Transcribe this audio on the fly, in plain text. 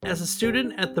As a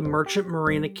student at the Merchant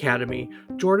Marine Academy,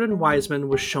 Jordan Wiseman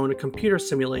was shown a computer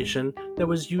simulation that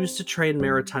was used to train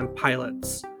maritime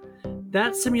pilots.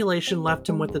 That simulation left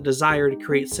him with the desire to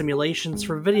create simulations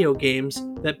for video games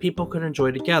that people could enjoy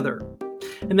together.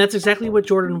 And that's exactly what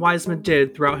Jordan Wiseman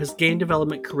did throughout his game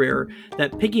development career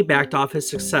that piggybacked off his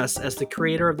success as the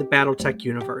creator of the Battletech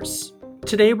universe.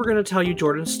 Today we're going to tell you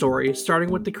Jordan's story, starting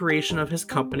with the creation of his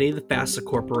company, the FASA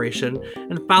Corporation,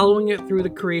 and following it through the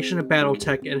creation of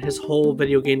Battletech and his whole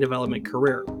video game development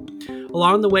career.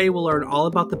 Along the way, we'll learn all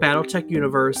about the Battletech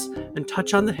universe and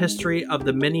touch on the history of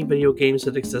the many video games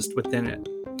that exist within it.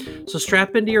 So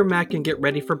strap into your mech and get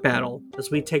ready for battle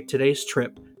as we take today's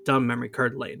trip down memory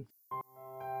card lane.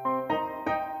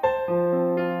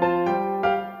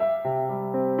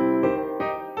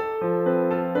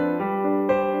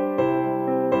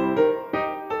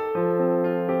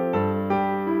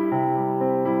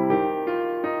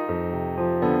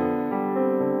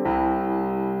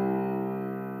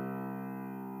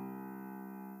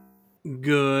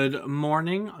 Good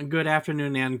morning, good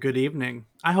afternoon, and good evening.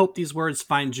 I hope these words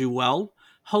find you well.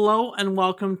 Hello, and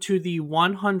welcome to the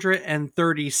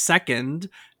 132nd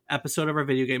episode of our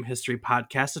Video Game History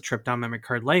Podcast, A Trip Down Memory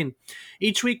Card Lane.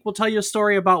 Each week, we'll tell you a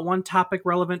story about one topic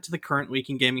relevant to the current week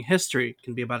in gaming history. It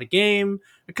can be about a game,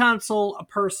 a console, a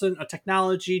person, a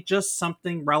technology, just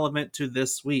something relevant to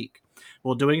this week.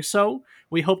 While doing so,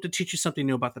 we hope to teach you something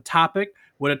new about the topic,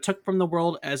 what it took from the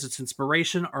world as its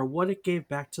inspiration, or what it gave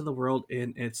back to the world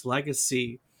in its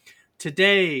legacy.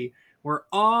 Today, we're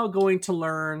all going to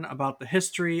learn about the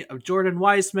history of Jordan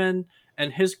Wiseman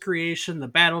and his creation, the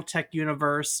Battletech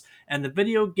universe, and the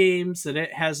video games that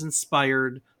it has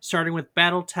inspired, starting with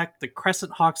Battletech, the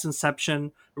Crescent Hawk's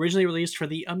inception, originally released for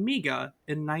the Amiga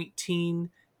in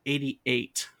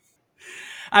 1988.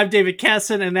 I'm David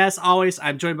Casson, and as always,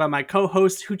 I'm joined by my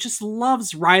co-host who just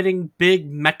loves riding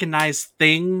big mechanized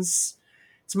things.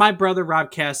 It's my brother,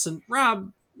 Rob Casson.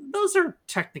 Rob, those are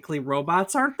technically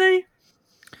robots, aren't they?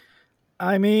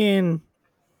 I mean,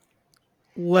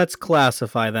 let's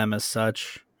classify them as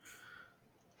such.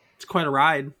 It's quite a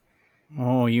ride.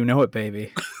 Oh, you know it,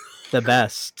 baby. The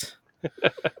best.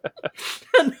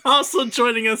 And also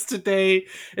joining us today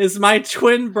is my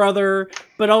twin brother,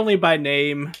 but only by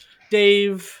name,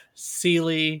 Dave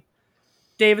Seley.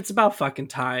 Dave, it's about fucking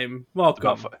time.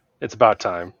 Welcome. It's about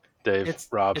time, Dave.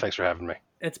 Rob, thanks for having me.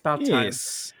 It's about time.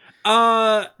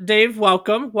 Dave,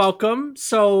 welcome.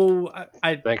 So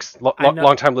thanks.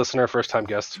 Long time listener, first time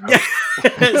guest. Yeah.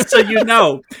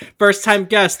 So first time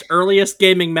guest, earliest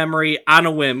gaming memory on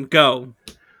a whim. Go.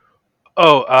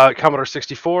 Commodore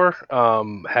 64.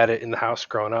 Had it in the house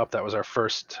growing up. That was our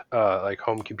first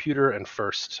home computer and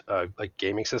first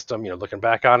gaming system. Looking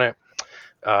back on it,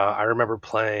 I remember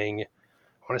playing. I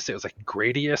want to say it was like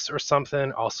Gradius or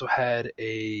something. Also had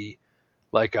a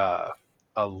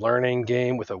learning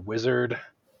game with a wizard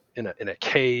in a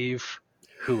cave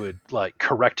who would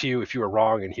correct you if you were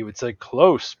wrong, and he would say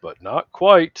close but not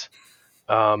quite.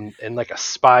 And a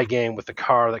spy game with a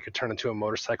car that could turn into a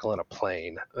motorcycle and a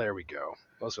plane. There we go.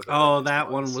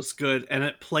 That one was good, and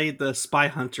it played the Spy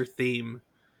Hunter theme.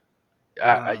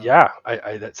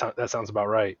 That sounds about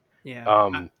right. Yeah,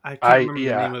 I can't remember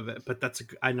the name of it, but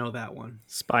I know that one.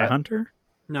 Spy Hunter?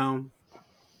 No,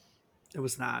 it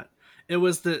was not. It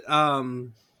was the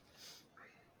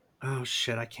oh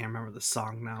shit, I can't remember the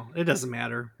song now. It doesn't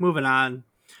matter. Moving on.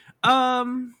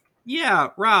 Yeah,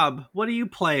 Rob, what are you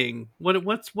playing?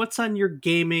 What's on your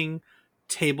gaming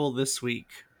table this week?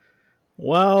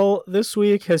 Well, this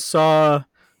week has saw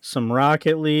some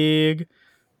Rocket League,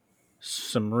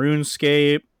 some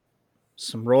RuneScape,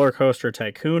 some Roller Coaster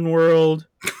Tycoon World,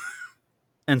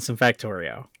 and some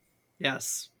Factorio.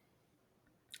 Yes.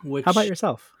 How about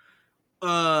yourself?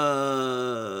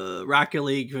 Rocket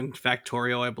League and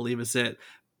Factorio, I believe, is it.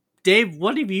 Dave,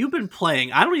 what have you been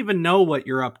playing? I don't even know what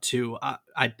you're up to.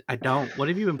 I don't. What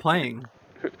have you been playing?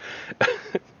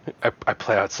 I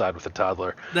play outside with a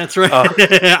toddler. That's right.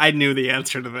 I knew the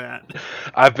answer to that.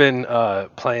 I've been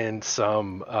playing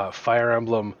some Fire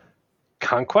Emblem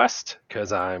Conquest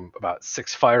because I'm about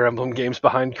 6 Fire Emblem games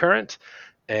behind current,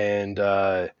 and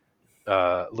a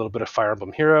little bit of Fire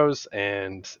Emblem Heroes,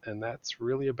 and that's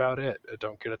really about it. I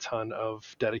don't get a ton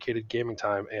of dedicated gaming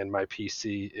time, and my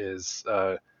PC is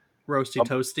roasty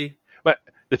toasty. But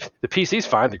the PC's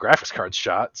fine. The graphics card's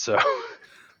shot, so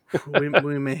we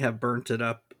may have burnt it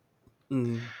up.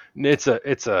 Mm. It's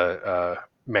a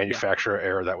manufacturer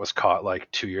error that was caught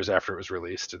 2 years after it was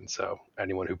released, and so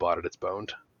anyone who bought it's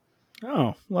boned.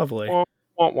 Oh, lovely. Wah,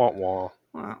 wah, wah, wah.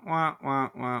 Wah, wah, wah,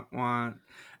 wah, wah.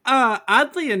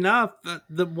 Oddly enough,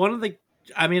 one of the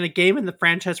I mean, a game in the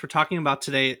franchise we're talking about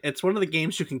today, it's one of the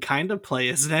games you can kind of play,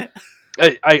 isn't it?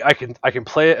 I can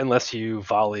play it unless you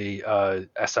volley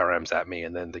SRMs at me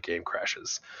and then the game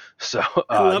crashes. So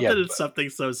I love yeah, that it's something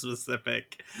so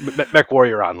specific. Mech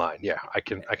Warrior Online. Yeah, I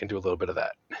can do a little bit of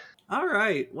that. All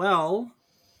right. Well,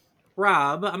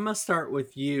 Rob, I'm gonna start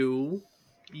with you.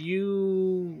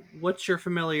 What's your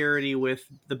familiarity with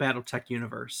the BattleTech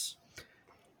universe?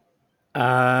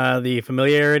 The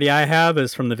familiarity I have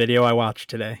is from the video I watched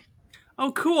today.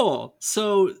 Oh, cool.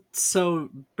 So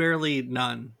barely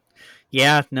none.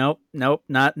 Yeah, nope,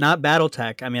 not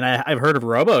BattleTech. I mean, I've heard of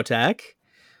Robotech,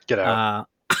 Get out.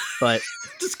 uh, but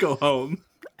Just go home.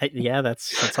 yeah,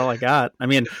 that's all I got. I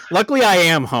mean, luckily I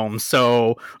am home,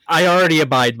 so I already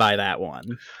abide by that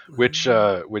one. Which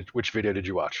video did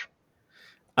you watch?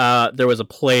 There was a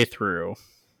playthrough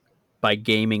by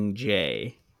Gaming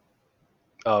J,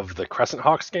 Of the Crescent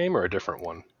Hawks game or a different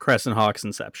one? Crescent Hawks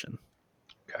Inception.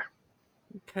 Okay.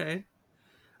 Okay.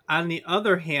 On the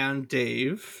other hand,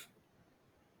 Dave,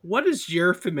 what is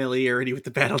your familiarity with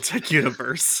the BattleTech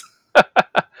universe?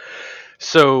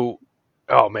 So,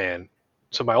 oh man.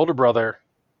 So my older brother,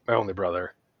 my only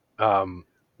brother, um,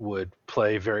 would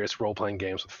play various role playing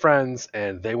games with friends,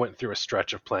 and they went through a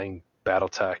stretch of playing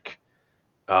BattleTech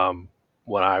um,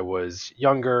 when I was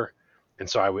younger, and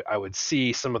so I would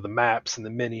see some of the maps and the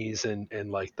minis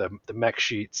and like the mech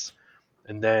sheets,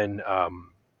 and then a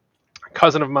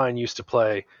cousin of mine used to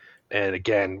play, and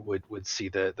again would see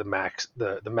the mechs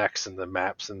and the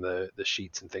maps and the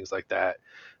sheets and things like that.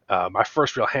 My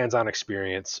first real hands-on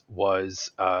experience was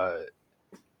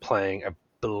playing, I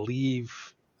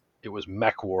believe it was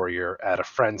Mech Warrior at a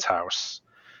friend's house.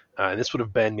 And this would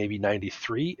have been maybe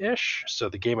 93 ish. So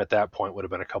the game at that point would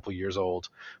have been a couple years old.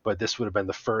 But this would have been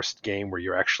the first game where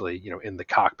you're actually, in the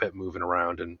cockpit moving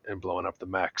around and blowing up the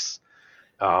mechs.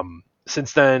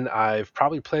 Since then, I've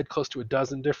probably played close to a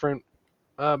dozen different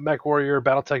Mech Warrior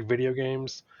Battletech video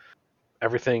games.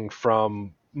 Everything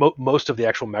from most of the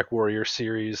actual Mech Warrior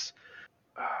series,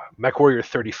 Mech Warrior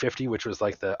 3050, which was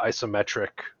like the isometric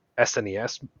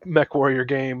SNES Mech Warrior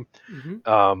game.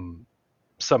 Mm-hmm.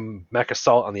 Some Mech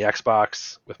Assault on the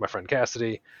Xbox with my friend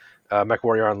Cassidy, Mech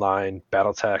Warrior Online,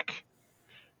 BattleTech.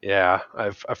 Yeah,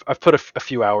 I've put a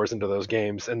few hours into those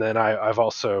games, and then I've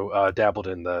also dabbled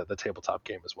in the tabletop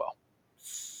game as well.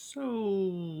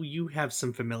 So you have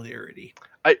some familiarity.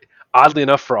 I Oddly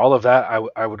enough, for all of that,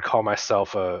 I would call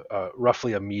myself a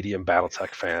roughly a medium BattleTech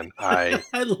fan. I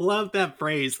love that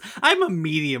phrase. I'm a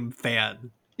medium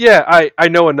fan. Yeah, I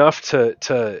know enough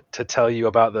to tell you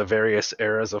about the various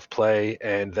eras of play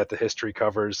and that the history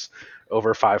covers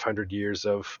over 500 years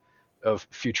of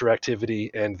future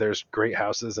activity, and there's great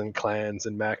houses and clans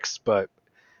and mechs, but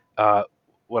uh,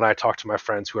 when I talk to my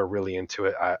friends who are really into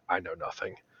it, I know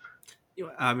nothing.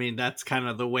 I mean, that's kind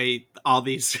of the way all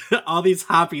these all these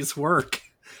hobbies work.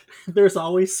 There's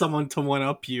always someone to one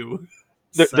up you.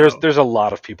 So There's a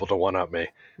lot of people to one up me.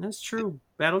 that's true.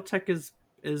 BattleTech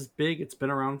is big. It's been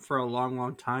around for a long,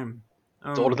 long time.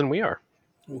 It's older than we are.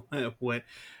 What?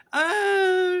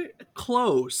 Uh,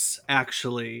 close.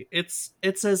 Actually, it's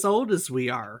as old as we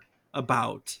are.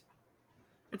 About.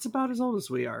 It's about as old as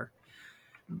we are.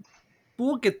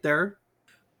 We'll get there.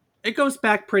 It goes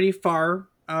back pretty far.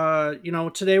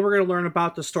 Today we're going to learn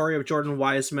about the story of Jordan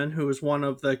Wiseman, who is one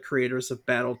of the creators of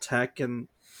BattleTech, and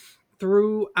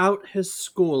throughout his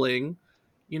schooling,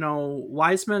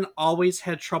 Wiseman always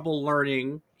had trouble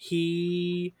learning.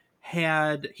 He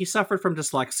suffered from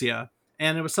dyslexia,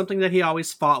 and it was something that he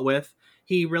always fought with.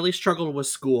 He really struggled with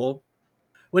school.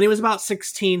 When he was about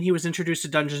 16, he was introduced to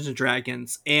Dungeons and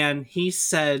Dragons, and he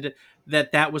said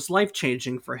that that was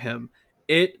life-changing for him.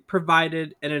 It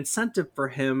provided an incentive for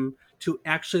him to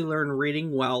actually learn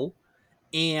reading well,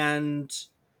 and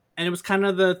it was kind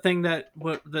of the thing that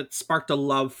sparked a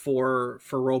love for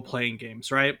role-playing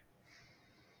games, right?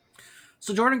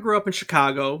 So Jordan grew up in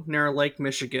Chicago, near Lake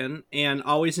Michigan, and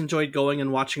always enjoyed going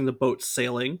and watching the boats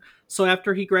sailing. So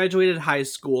after he graduated high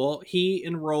school, he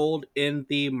enrolled in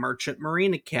the Merchant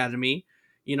Marine Academy.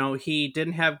 He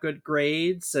didn't have good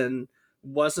grades and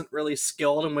wasn't really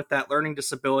skilled, and with that learning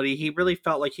disability, he really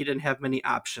felt like he didn't have many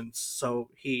options.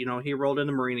 So he enrolled in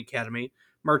the Marine Academy,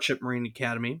 Merchant Marine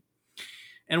Academy.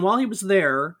 And while he was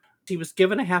there, he was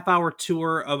given a half-hour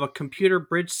tour of a computer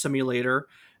bridge simulator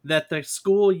that the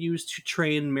school used to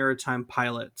train maritime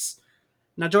pilots.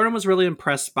 Now, Jordan was really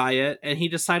impressed by it, and he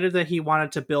decided that he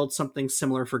wanted to build something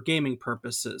similar for gaming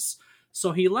purposes.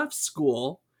 So he left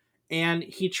school, and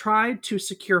he tried to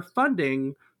secure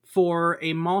funding for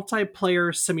a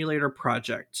multiplayer simulator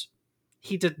project.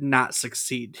 He did not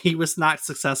succeed. He was not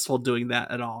successful doing that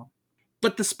at all.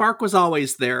 But the spark was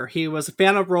always there. He was a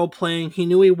fan of role playing. He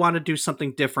knew he wanted to do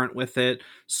something different with it.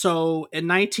 So in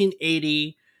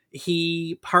 1980,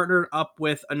 he partnered up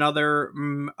with another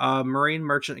Marine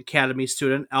Merchant Academy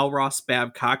student, L. Ross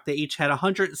Babcock. They each had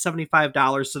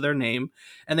 $175 to their name,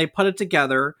 and they put it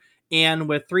together. And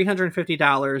with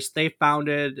 $350, they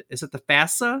founded, is it the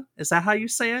FASA? Is that how you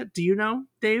say it? Do you know,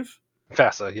 Dave?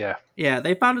 FASA, yeah. Yeah,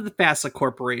 they founded the FASA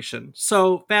Corporation.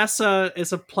 So FASA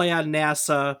is a play on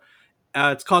NASA.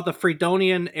 It's called the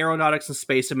Freedonian Aeronautics and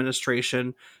Space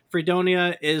Administration.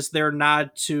 Fredonia is their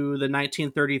nod to the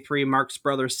 1933 Marx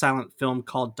Brothers silent film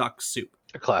called Duck Soup.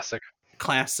 A classic.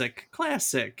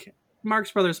 Classic.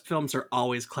 Marx Brothers films are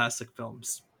always classic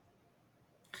films.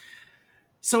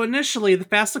 So initially, the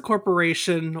FASA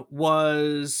Corporation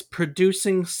was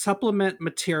producing supplement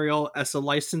material as a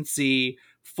licensee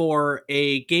for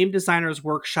a game designer's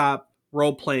workshop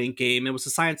role-playing game. It was a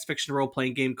science fiction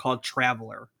role-playing game called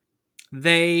Traveler.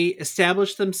 They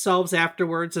established themselves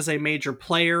afterwards as a major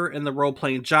player in the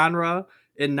role-playing genre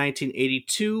in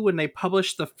 1982 when they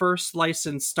published the first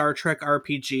licensed Star Trek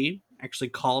RPG, actually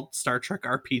called Star Trek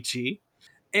RPG.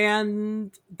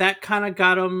 And that kind of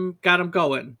got them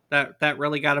going. That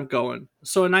really got them going.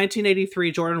 So in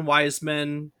 1983, Jordan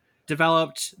Wiseman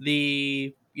developed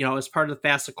as part of the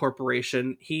FASA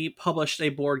Corporation, he published a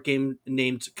board game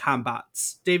named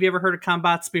Combats. Dave, you ever heard of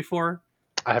Combats before?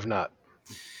 I have not.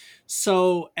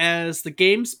 So, as the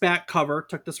game's back cover,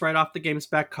 took this right off the game's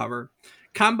back cover,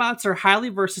 Combats are highly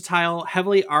versatile,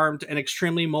 heavily armed, and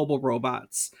extremely mobile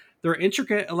robots. Their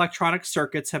intricate electronic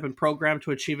circuits have been programmed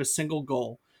to achieve a single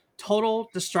goal: total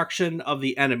destruction of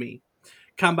the enemy.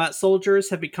 Combat soldiers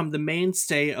have become the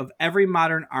mainstay of every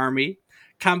modern army.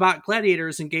 Combat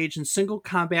gladiators engage in single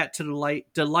combat to the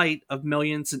delight of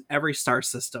millions in every star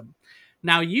system.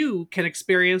 Now you can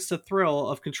experience the thrill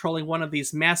of controlling one of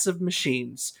these massive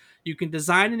machines. You can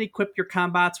design and equip your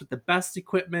combats with the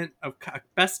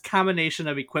best combination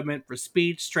of equipment for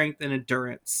speed, strength, and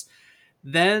endurance.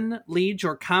 Then lead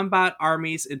your combat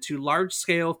armies into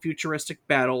large-scale futuristic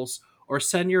battles, or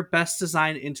send your best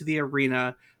design into the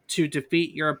arena to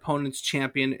defeat your opponent's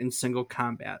champion in single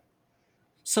combat.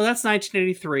 So that's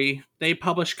 1983. They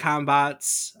published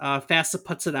Combats. FASA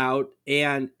puts it out,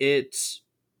 and it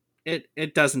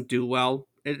doesn't do well.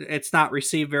 It's not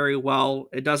received very well.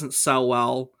 It doesn't sell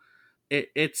well.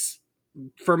 It's,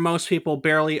 for most people,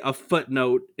 barely a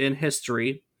footnote in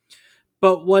history.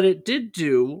 But what it did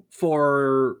do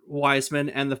for Wiseman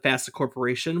and the FASA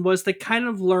Corporation was they kind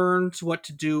of learned what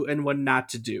to do and what not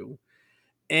to do.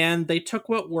 And they took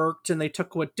what worked and they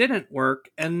took what didn't work,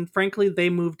 and frankly, they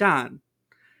moved on.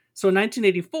 So in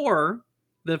 1984,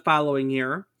 the following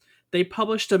year, they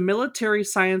published a military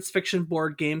science fiction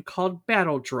board game called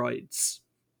Battle Droids.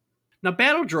 Now,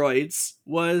 Battle Droids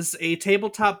was a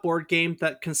tabletop board game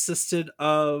that consisted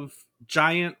of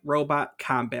giant robot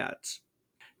combat.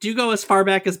 Do you go as far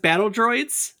back as Battle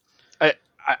Droids?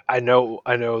 I know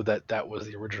that was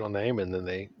the original name, and then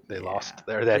they lost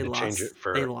there. They had to change it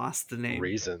for they lost the name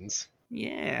reasons.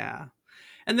 Yeah,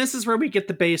 and this is where we get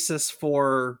the basis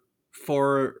for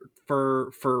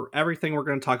everything we're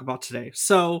going to talk about today.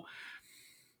 So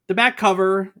the back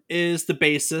cover is the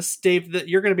basis. Dave,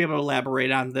 you're going to be able to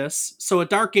elaborate on this. So a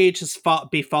dark age has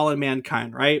befallen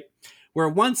mankind, right? Where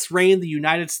once reigned the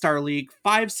United Star League,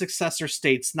 5 successor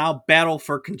states now battle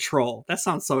for control. That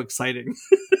sounds so exciting.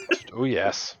 Oh,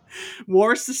 yes.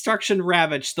 War's destruction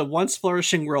ravaged the once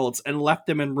flourishing worlds and left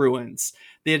them in ruins.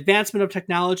 The advancement of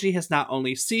technology has not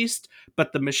only ceased,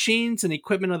 but the machines and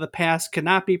equipment of the past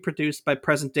cannot be produced by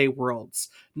present-day worlds.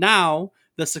 Now,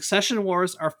 the succession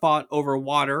wars are fought over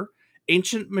water,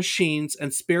 ancient machines,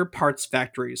 and spare parts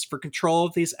factories for control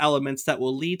of these elements that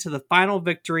will lead to the final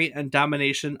victory and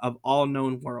domination of all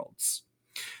known worlds.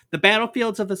 The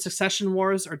battlefields of the succession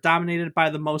wars are dominated by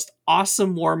the most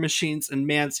awesome war machines in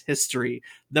man's history,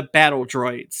 the battle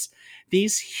droids.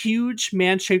 These huge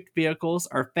man-shaped vehicles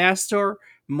are faster,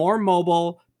 more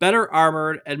mobile, better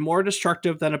armored, and more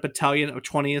destructive than a battalion of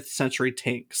 20th century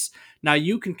tanks. Now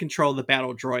you can control the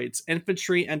battle droids,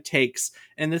 infantry, and tanks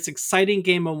in this exciting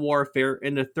game of warfare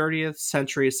in the 30th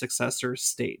century successor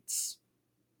states.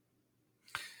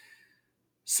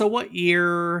 So what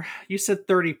year? You said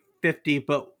 3050,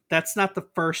 but that's not the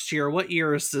first year. What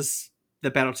years does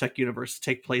the Battletech universe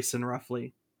take place in,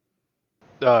 roughly?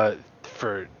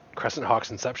 For Crescent Hawk's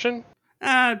inception?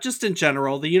 Just in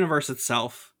general, the universe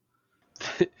itself.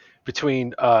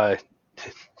 Between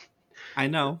I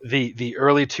know the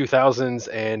early 2000s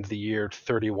and the year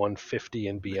 3150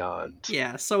 and beyond.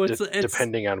 Yeah, so it's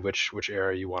depending on which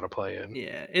era you want to play in.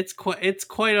 Yeah, it's quite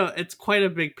a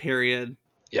big period.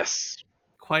 Yes.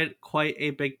 quite a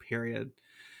big period.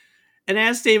 And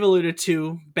as Dave alluded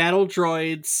to, Battle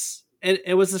Droids,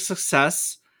 it was a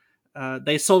success.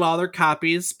 They sold all their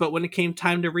copies, but when it came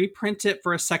time to reprint it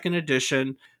for a second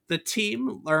edition, the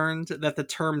team learned that the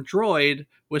term droid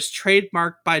was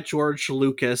trademarked by George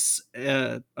Lucas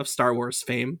of Star Wars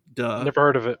fame. Duh. Never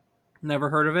heard of it. Never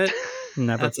heard of it?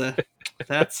 Never.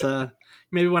 That's a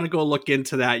maybe want to go look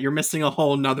into that. You're missing a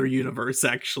whole nother universe,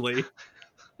 actually.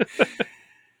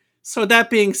 So that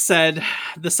being said,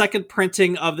 the second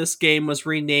printing of this game was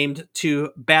renamed to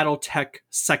BattleTech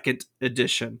Second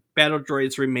Edition. Battle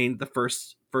Droids remained the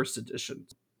first edition.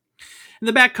 And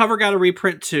the back cover got a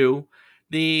reprint too.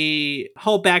 The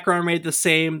whole background remained the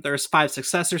same. There's 5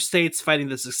 successor states fighting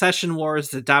the succession wars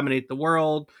to dominate the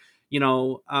world.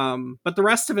 But the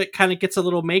rest of it kind of gets a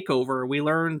little makeover. We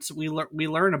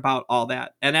learn about all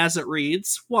that. And as it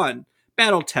reads, 1.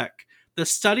 BattleTech, the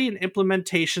study and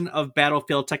implementation of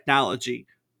battlefield technology.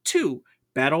 2.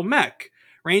 Battle Mech,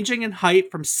 ranging in height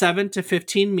from 7 to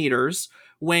 15 meters,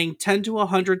 weighing 10 to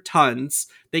 100 tons.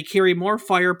 They carry more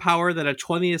firepower than a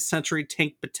 20th century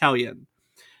tank battalion.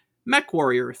 Mech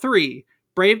Warrior. 3.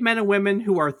 Brave men and women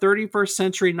who are 31st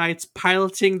century knights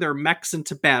piloting their mechs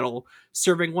into battle,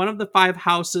 serving one of the 5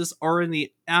 houses or in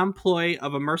the employ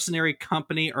of a mercenary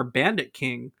company or bandit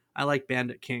king. I like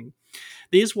bandit king.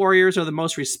 These warriors are the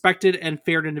most respected and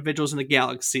feared individuals in the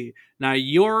galaxy. Now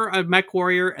you're a mech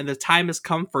warrior and the time has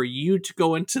come for you to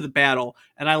go into the battle.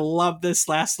 And I love this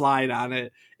last line on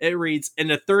it. It reads, in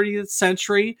the 30th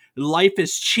century, life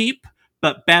is cheap,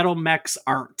 but battle mechs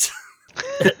aren't.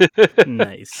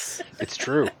 Nice. It's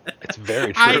true. It's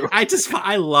very true.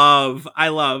 I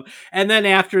love. And then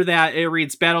after that, it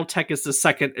reads BattleTech is the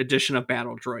second edition of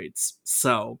Battle Droids.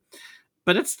 So,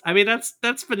 but that's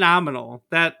phenomenal.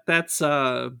 That's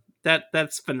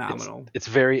phenomenal. It's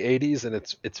very 80s and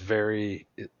it's very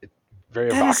very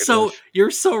that evocative. Is so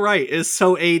you're so right. It's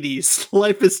so 80s.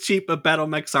 Life is cheap, but battle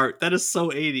mechs art. That is so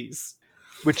 80s.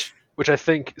 Which I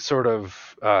think sort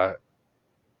of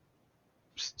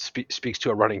speaks to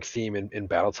a running theme in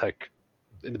BattleTech,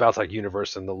 in the BattleTech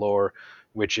universe and the lore,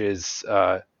 which is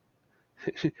a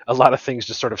lot of things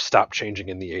just sort of stopped changing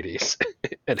in the 80s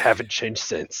and haven't changed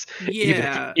since.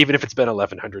 Yeah. Even if it's been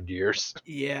 1100 years.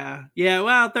 Yeah.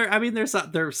 Well,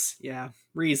 there's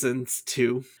reasons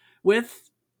too. With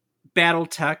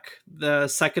BattleTech, the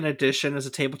second edition, is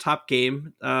a tabletop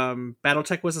game.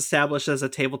 BattleTech was established as a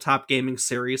tabletop gaming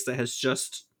series that has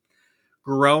just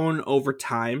grown over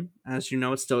time. As you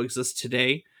know, it still exists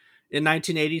today. In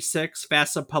 1986,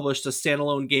 FASA published a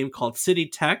standalone game called City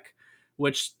Tech,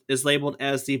 which is labeled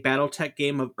as the BattleTech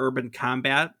game of urban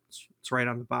combat. It's right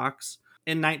on the box.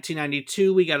 In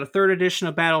 1992, we got a third edition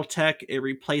of BattleTech. It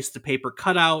replaced the paper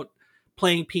cutout,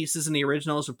 playing pieces in the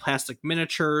originals with plastic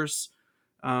miniatures.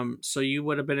 So you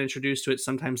would have been introduced to it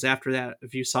sometimes after that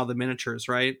if you saw the miniatures,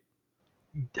 right?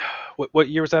 What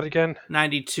year was that again?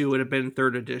 92 would have been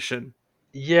third edition.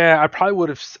 Yeah, I probably would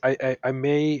have. I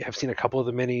may have seen a couple of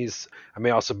the minis. I may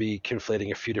also be conflating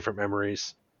a few different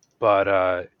memories, but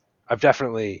I've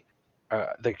definitely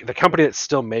the company that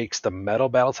still makes the metal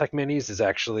BattleTech minis is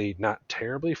actually not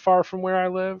terribly far from where I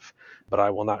live, but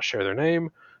I will not share their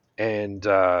name. And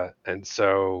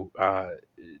so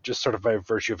just sort of by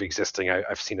virtue of existing,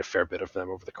 I've seen a fair bit of them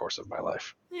over the course of my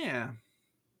life. Yeah.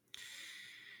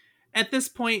 At this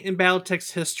point in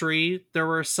BattleTech's history, there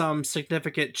were some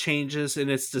significant changes in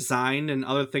its design, and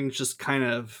other things just kind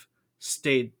of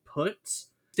stayed put.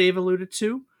 Dave alluded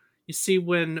to. You see,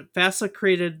 when FASA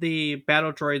created the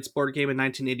Battle Droids board game in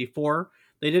 1984,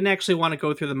 they didn't actually want to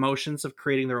go through the motions of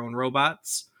creating their own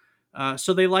robots.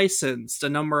 So they licensed a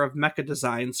number of mecha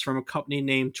designs from a company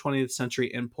named 20th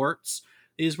Century Imports.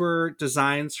 These were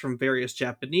designs from various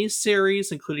Japanese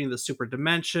series, including the Super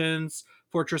Dimensions,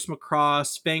 Fortress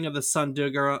Macross, Fang of the Sun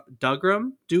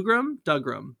Dugram.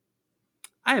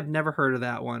 I have never heard of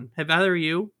that one. Have either of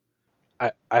you?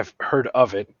 I've heard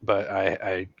of it, but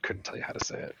I couldn't tell you how to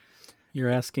say it. You're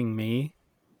asking me?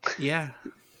 Yeah.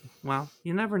 Well,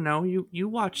 you never know. You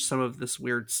watch some of this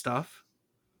weird stuff.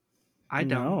 I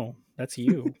don't. No, that's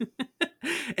you.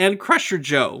 And Crusher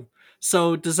Joe.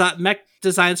 So mech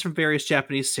designs from various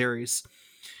Japanese series.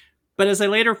 But as I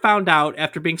later found out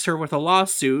after being served with a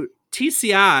lawsuit,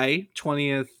 TCI,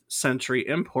 20th Century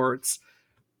Imports,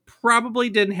 probably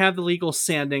didn't have the legal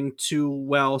standing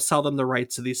to, sell them the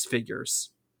rights to these figures.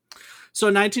 So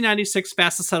in 1996,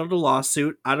 FASA settled a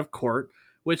lawsuit out of court,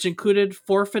 which included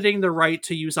forfeiting the right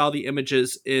to use all the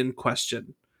images in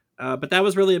question. But that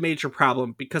was really a major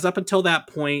problem, because up until that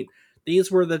point,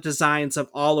 these were the designs of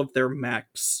all of their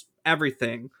mechs,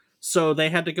 everything. So they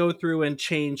had to go through and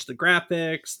change the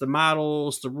graphics, the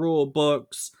models, the rule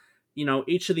books.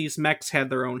 Each of these mechs had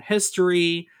their own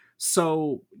history.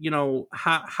 So,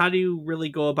 how do you really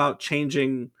go about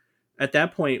changing at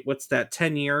that point? What's that,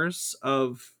 10 years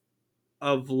of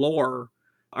lore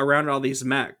around all these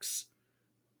mechs?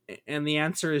 And the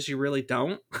answer is you really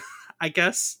don't. I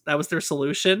guess that was their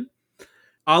solution.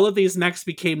 All of these mechs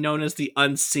became known as the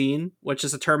Unseen, which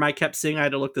is a term I kept seeing. I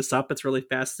had to look this up. It's really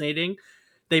fascinating.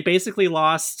 They basically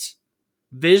lost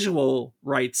visual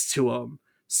rights to them.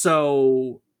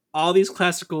 So all these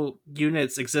classical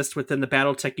units exist within the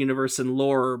Battletech universe and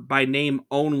lore by name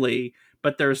only,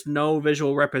 but there's no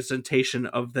visual representation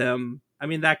of them. I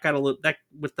mean, that got a little, that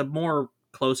with the more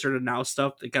closer to now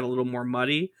stuff, it got a little more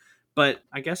muddy. But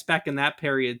I guess back in that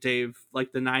period, Dave,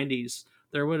 like the 90s,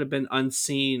 there would have been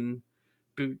Unseen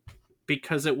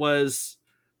because it was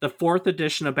the fourth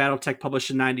edition of Battletech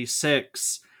published in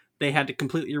 96. They had to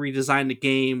completely redesign the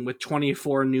game with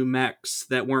 24 new mechs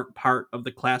that weren't part of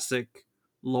the classic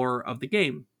lore of the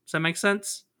game. Does that make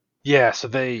sense? Yeah, so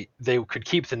they could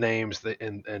keep the names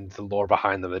and the lore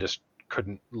behind them. They just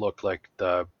couldn't look like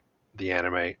the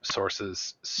anime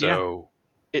sources. Yeah. So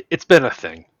it's been a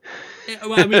thing.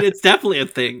 Well, I mean, it's definitely a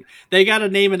thing. They got a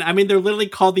name, and I mean, they're literally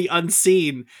called the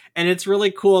Unseen, and it's really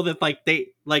cool that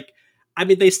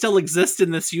they still exist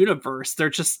in this universe. They're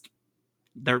just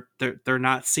they're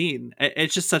not seen.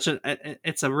 It's just such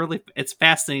it's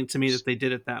fascinating to me that they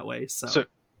did it that way.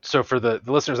 So for the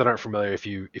listeners that aren't familiar, if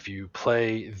you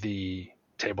play the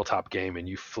tabletop game and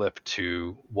you flip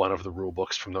to one of the rule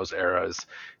books from those eras,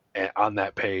 and on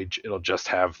that page it'll just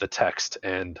have the text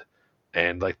and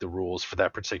like the rules for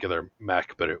that particular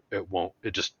mech, but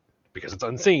it just, because it's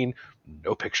unseen,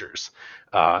 no pictures,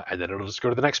 and then it'll just go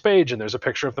to the next page and there's a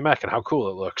picture of the mech and how cool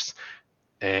it looks.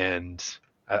 And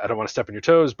I don't want to step on your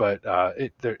toes, but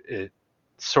it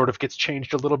sort of gets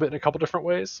changed a little bit in a couple different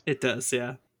ways. It does,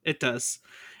 yeah. It does.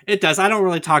 It does. I don't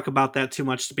really talk about that too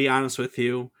much, to be honest with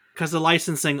you, because the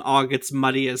licensing all gets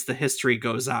muddy as the history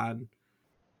goes on.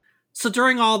 So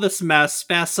during all this mess,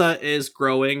 FASA is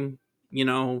growing,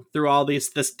 through all this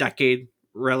decade,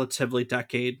 relatively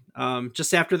decade.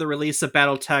 Just after the release of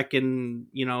BattleTech in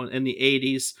the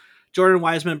 80s, Jordan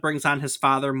Wiseman brings on his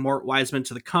father, Mort Wiseman,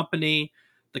 to the company.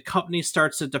 The company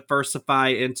starts to diversify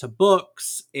into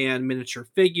books and miniature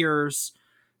figures.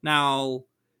 Now,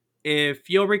 if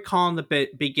you'll recall in the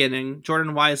beginning,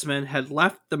 Jordan Wiseman had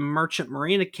left the Merchant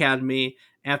Marine Academy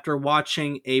after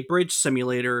watching a bridge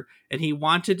simulator, and he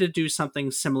wanted to do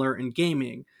something similar in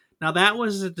gaming. Now, that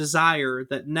was a desire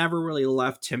that never really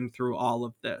left him through all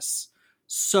of this.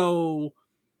 So,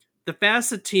 the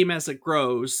Facet team, as it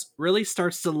grows, really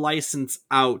starts to license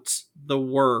out the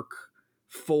work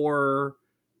for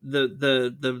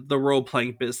the role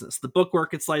playing business. The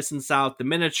bookwork gets licensed out. The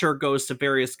miniature goes to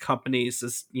various companies,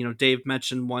 as Dave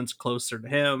mentioned, one's closer to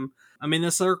him. I mean,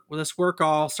 this work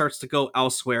all starts to go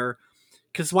elsewhere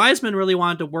because Wiseman really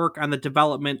wanted to work on the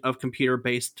development of computer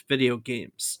based video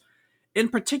games. In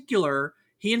particular,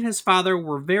 he and his father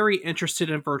were very interested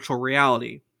in virtual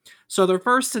reality. So their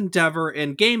first endeavor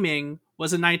in gaming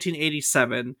was in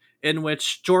 1987, in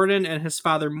which Jordan and his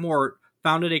father Mort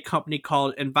founded a company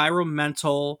called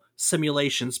Environmental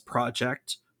Simulations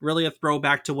Project, really a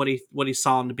throwback to what he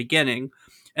saw in the beginning,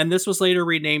 and this was later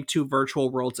renamed to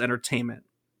Virtual Worlds Entertainment.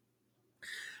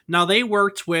 Now, they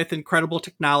worked with Incredible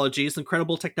Technologies.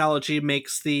 Incredible Technology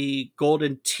makes the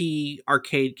Golden Tee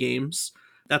arcade games.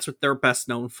 That's what they're best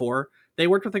known for. They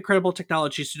worked with Incredible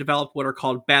Technologies to develop what are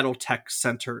called BattleTech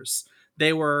centers.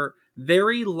 They were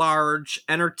very large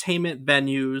entertainment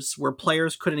venues where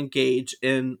players could engage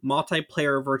in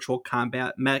multiplayer virtual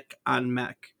combat, mech on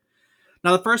mech.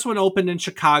 Now, the first one opened in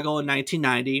Chicago in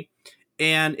 1990,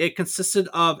 and it consisted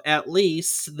of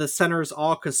the centers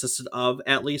all consisted of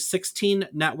at least 16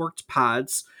 networked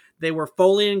pods. They were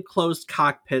fully enclosed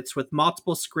cockpits with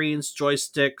multiple screens,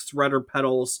 joysticks, rudder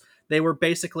pedals. They were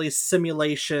basically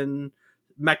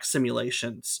mech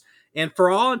simulations. And for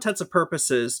all intents and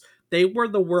purposes, they were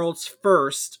the world's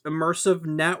first immersive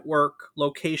network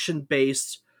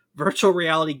location-based virtual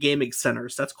reality gaming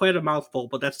centers. That's quite a mouthful,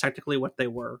 but that's technically what they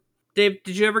were. Dave,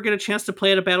 did you ever get a chance to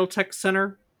play at a BattleTech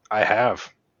center? I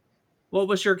have. What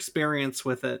was your experience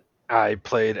with it? I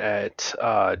played at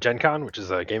Gen Con, which is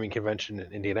a gaming convention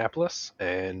in Indianapolis,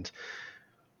 and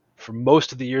for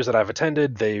most of the years that I've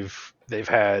attended, they've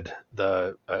had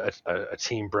a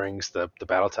team brings the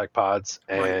BattleTech pods,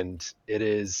 and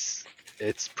right.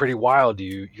 It's pretty wild.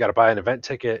 You got to buy an event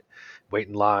ticket, wait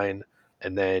in line,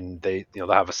 and then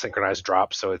they'll have a synchronized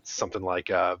drop. So it's something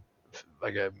like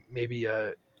maybe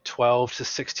a 12 to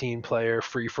 16 player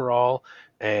free for all,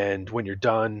 and when you're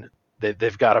done,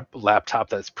 they've got a laptop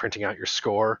that's printing out your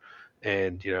score,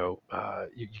 and you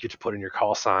get to put in your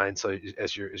call sign. So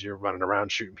as you're running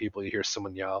around shooting people, you hear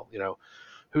someone yell,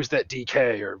 who's that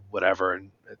DK or whatever,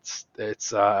 and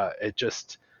it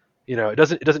just it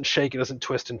doesn't shake, it doesn't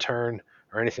twist and turn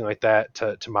or anything like that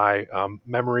to my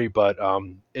memory, but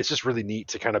it's just really neat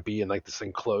to kind of be in like this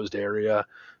enclosed area,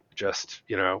 just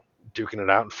duking it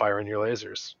out and firing your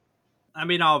lasers. I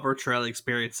mean, all virtual reality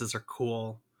experiences are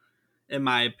cool, in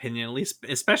my opinion, at least,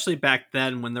 especially back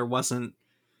then when there wasn't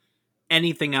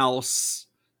anything else.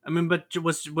 I mean, but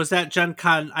was that Gen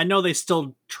Con? I know they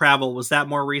still travel. Was that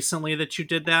more recently that you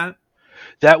did that?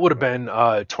 That would have been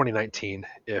 2019,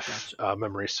 if Gotcha.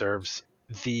 memory serves.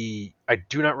 I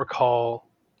do not recall.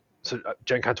 So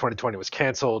Gen Con 2020 was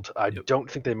canceled. I Yep. don't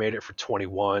think they made it for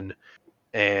 21,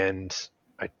 and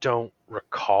I don't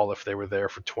recall if they were there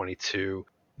for 22.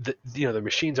 The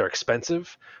machines are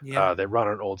expensive. Yeah. They run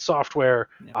on old software.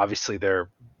 Yeah. Obviously, they're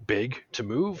big to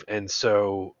move, and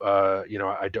so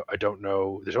I don't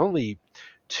know. There's only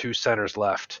 2 centers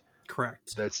left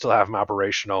Correct. that still have them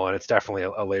operational, and it's definitely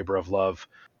a labor of love.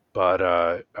 But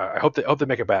I hope they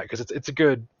make it back, because it's a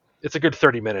good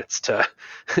 30 minutes to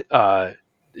a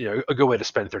good way to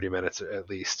spend 30 minutes at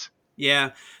least.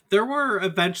 Yeah, there were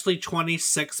eventually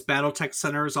 26 BattleTech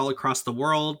centers all across the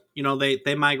world.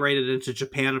 They migrated into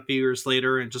Japan a few years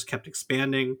later and just kept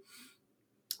expanding.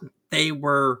 They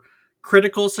were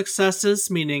critical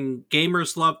successes, meaning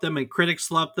gamers loved them and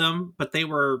critics loved them, but they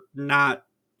were not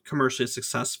commercially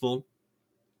successful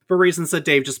for reasons that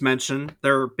Dave just mentioned.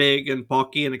 They're big and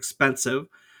bulky and expensive.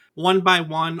 One by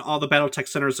one, all the BattleTech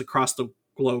centers across the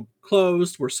globe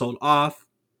closed, were sold off.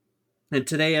 And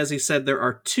today, as he said, there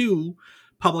are two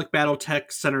public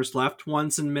BattleTech centers left.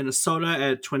 One's in Minnesota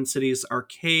at Twin Cities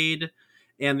Arcade,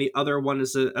 and the other one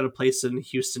is at a place in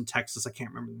Houston, Texas. I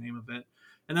can't remember the name of it.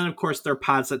 And then, of course, there are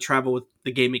pods that travel with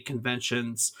the gaming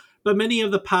conventions. But many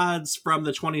of the pods from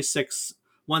the 26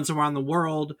 ones around the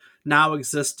world now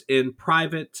exist in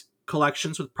private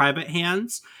collections with private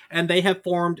hands, and they have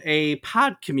formed a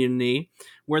pod community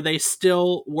where they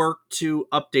still work to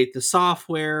update the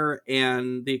software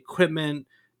and the equipment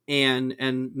and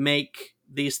make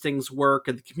these things work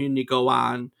and the community go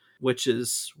on, which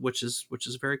is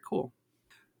very cool.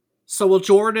 So while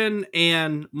Jordan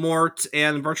and Mort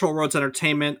and Virtual Worlds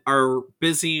Entertainment are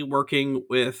busy working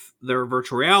with their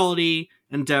virtual reality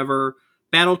endeavor,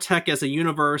 Battletech as a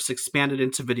universe expanded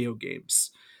into video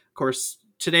games. Of course,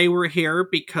 today we're here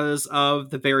because of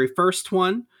the very first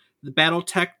one, the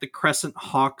Battletech The Crescent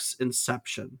Hawks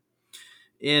Inception.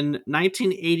 In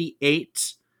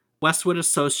 1988, Westwood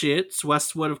Associates,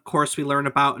 Westwood, of course, we learn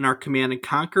about in our Command and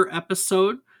Conquer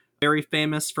episode, very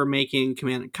famous for making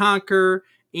Command and Conquer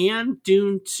and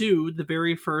Dune 2, the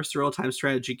very first real-time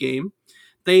strategy game.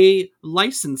 They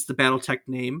licensed the Battletech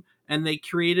name, and they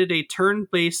created a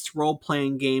turn-based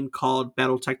role-playing game called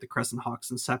Battletech The Crescent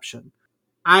Hawks Inception.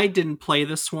 I didn't play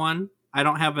this one. I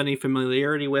don't have any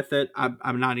familiarity with it. I'm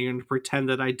not even going to pretend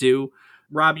that I do.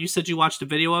 Rob, you said you watched a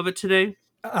video of it today?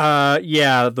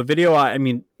 Yeah, the video. I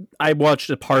mean, I watched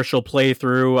a partial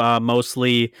playthrough,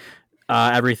 mostly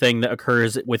everything that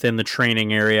occurs within the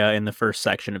training area in the first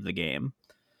section of the game.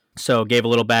 So, gave a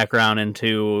little background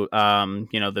into,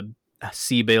 the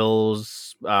sea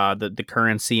bills, the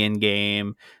currency in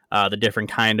game, the different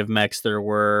kind of mechs there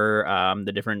were,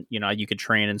 the different, you could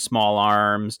train in small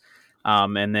arms.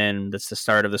 And then that's the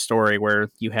start of the story where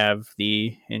you have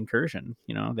the incursion.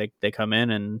 They come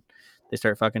in and they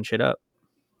start fucking shit up.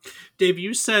 Dave,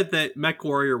 you said that Mech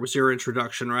Warrior was your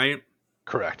introduction, right?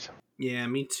 Correct. Yeah,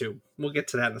 me too. We'll get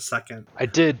to that in a second. I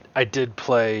did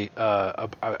play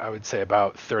I would say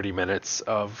about 30 minutes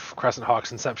of Crescent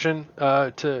Hawks Inception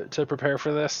to prepare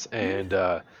for this, and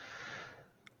the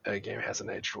game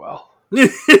hasn't aged well.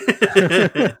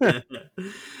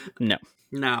 No.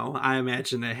 No, I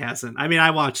imagine it hasn't. I mean,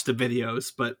 I watched the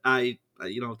videos, but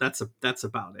that's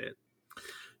about it.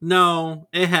 No,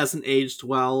 it hasn't aged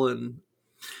well, and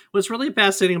what's really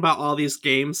fascinating about all these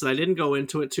games, and I didn't go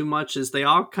into it too much, is they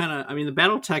all kind of, I mean, the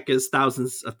Battletech is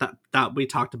thousands of that we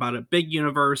talked about it. Big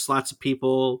universe, lots of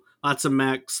people, lots of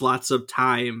mechs, lots of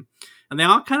time. And they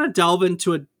all kind of delve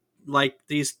into like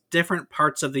these different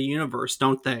parts of the universe,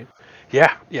 don't they?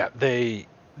 Yeah.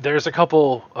 There's a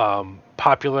couple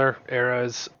popular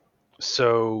eras.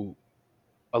 So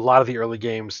a lot of the early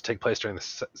games take place during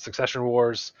the Succession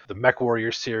Wars. The Mech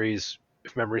Warrior series,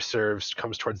 if memory serves,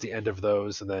 comes towards the end of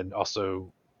those, and then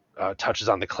also touches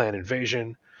on the clan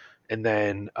invasion. And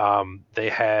then they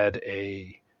had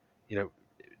a,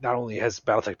 not only has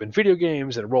BattleTech been video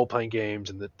games and role playing games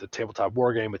and the tabletop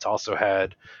war game, it's also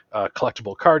had a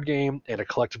collectible card game and a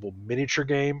collectible miniature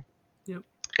game. Yep.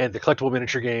 And the collectible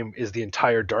miniature game is the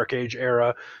entire Dark Age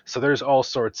era. So there's all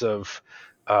sorts of,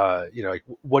 like,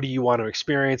 what do you want to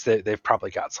experience? They've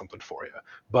probably got something for you.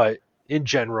 But in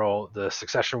general, the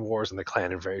Succession Wars and the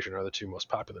Clan Invasion are the two most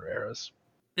popular eras.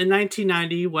 In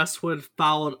 1990, Westwood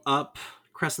followed up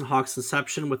Crescent Hawk's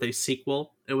Inception with a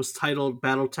sequel. It was titled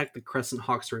BattleTech: The Crescent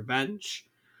Hawk's Revenge.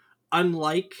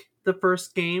 Unlike the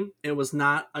first game, it was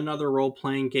not another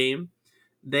role-playing game.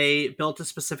 They built a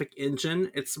specific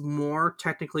engine. It's more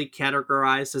technically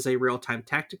categorized as a real-time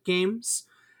tactic games,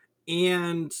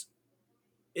 and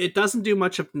it doesn't do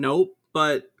much of note,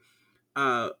 but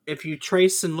if you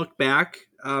trace and look back,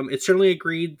 it's certainly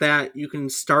agreed that you can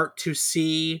start to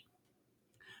see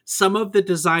some of the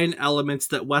design elements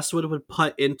that Westwood would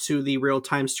put into the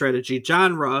real-time strategy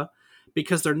genre,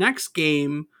 because their next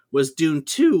game was Dune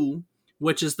 2,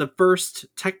 which is the first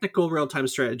technical real-time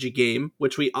strategy game,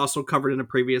 which we also covered in a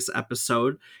previous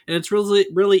episode. And it's really,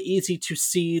 really easy to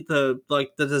see the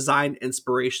design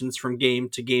inspirations from game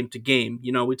to game to game.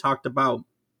 You know, we talked about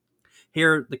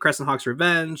here the Crescent Hawk's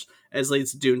Revenge as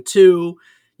leads to Dune 2.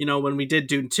 You know, when we did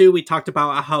Dune 2, we talked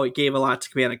about how it gave a lot to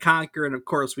Command & Conquer, and of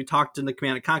course we talked in the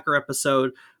Command & Conquer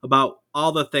episode about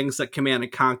all the things that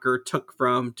Command & Conquer took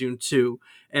from Dune 2.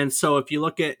 And so if you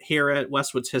look at here at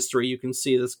Westwood's history, you can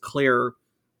see this clear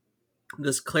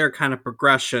kind of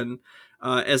progression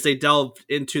as they delved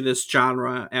into this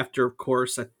genre after, of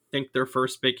course, I think their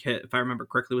first big hit, if I remember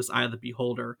correctly, was Eye of the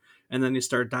Beholder, and then they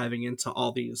started diving into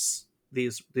all these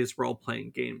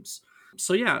role-playing games.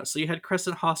 So yeah, so you had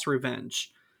Crescent Hawk's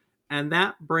Revenge. And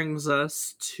that brings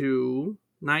us to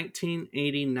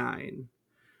 1989,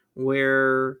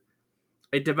 where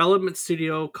a development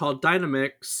studio called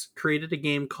Dynamix created a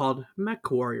game called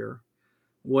Mech Warrior,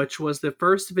 which was the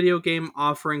first video game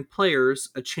offering players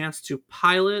a chance to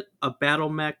pilot a battle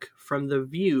mech from the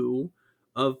view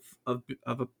of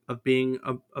being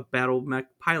a battle mech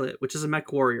pilot, which is a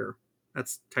mech warrior.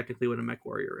 That's technically what a mech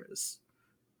warrior is.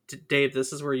 Dave,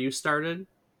 this is where you started?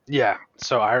 Yeah,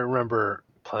 so I remember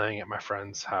playing at my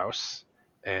friend's house,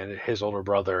 and his older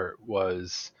brother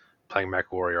was playing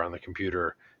Mech Warrior on the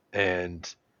computer,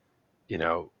 and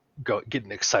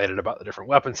getting excited about the different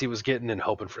weapons he was getting and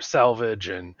hoping for salvage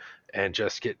and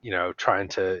just trying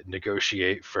to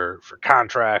negotiate for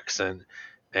contracts and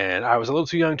I was a little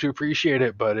too young to appreciate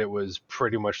it, but it was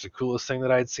pretty much the coolest thing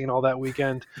that I had seen all that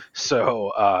weekend.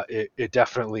 So it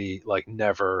definitely like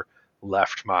never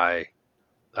left my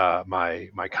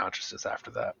consciousness after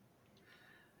that.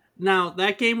 Now,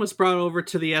 that game was brought over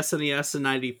to the SNES in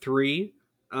 93,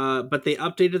 but they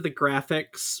updated the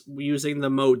graphics using the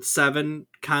Mode 7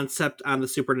 concept on the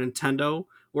Super Nintendo,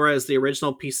 whereas the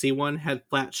original PC one had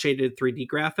flat shaded 3D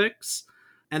graphics.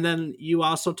 And then you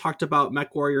also talked about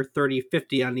MechWarrior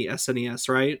 3050 on the SNES,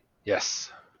 right?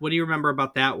 Yes. What do you remember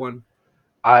about that one?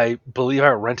 I believe I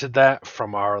rented that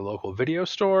from our local video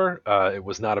store. It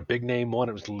was not a big name one.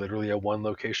 It was literally a one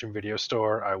location video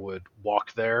store. I would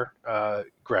walk there,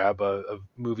 grab a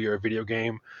movie or a video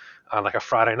game on like a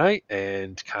Friday night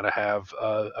and kind of have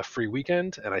a free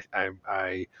weekend. And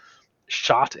I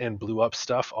shot and blew up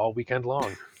stuff all weekend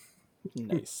long.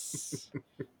 Nice.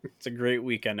 It's a great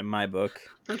weekend in my book.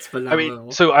 That's I mean,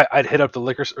 phenomenal. so I'd hit up the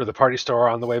liquor or the party store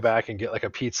on the way back and get like a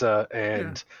pizza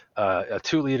and a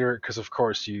 2 liter because of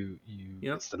course you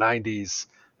Yep. it's the 90s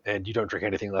and you don't drink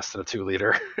anything less than a 2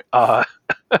 liter.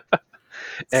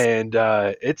 And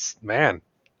it's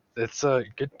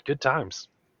good times.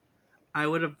 I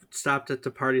would have stopped at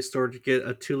the party store to get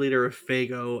a 2 liter of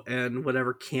Faygo and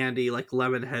whatever candy, like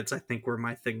lemon heads, I think were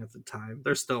my thing at the time.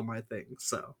 They're still my thing,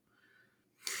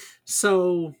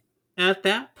 So at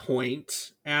that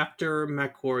point, after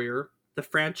MechWarrior, the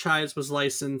franchise was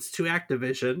licensed to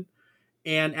Activision,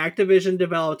 and Activision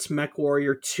developed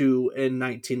MechWarrior 2 in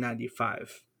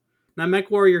 1995. Now,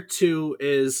 MechWarrior 2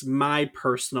 is my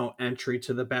personal entry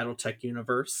to the Battletech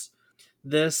universe.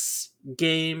 This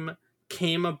game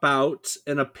came about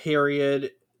in a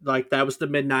period like that was the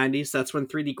mid 90s. That's when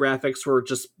 3D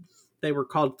graphics they were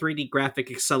called 3D graphic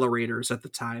accelerators at the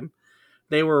time.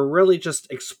 They were really just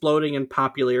exploding in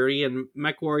popularity, and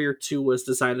MechWarrior 2 was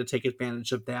designed to take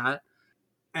advantage of that.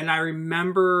 And I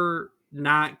remember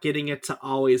not getting it to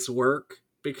always work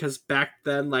because back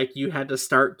then, like, you had to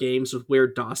start games with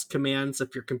weird DOS commands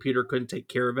if your computer couldn't take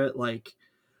care of it, like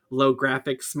low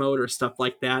graphics mode or stuff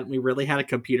like that. We really had a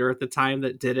computer at the time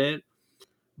that did it,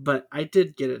 but I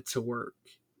did get it to work.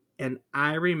 And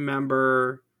I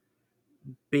remember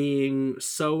being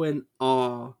so in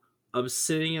awe of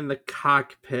sitting in the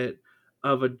cockpit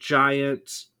of a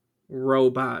giant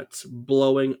robots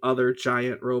blowing other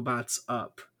giant robots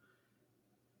up.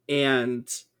 And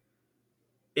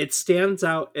it stands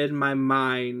out in my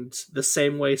mind the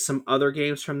same way some other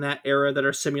games from that era that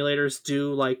are simulators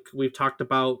do, like we've talked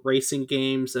about racing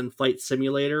games and flight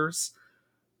simulators.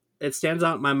 It stands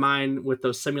out in my mind with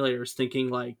those simulators, thinking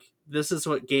like, this is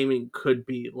what gaming could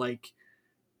be like,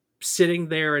 sitting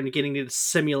there and getting to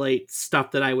simulate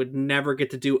stuff that I would never get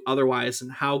to do otherwise,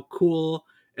 and how cool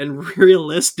and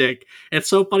realistic. It's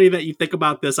so funny that you think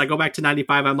about this. I go back to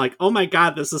 95, I'm like, oh my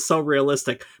god, this is so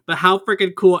realistic. But how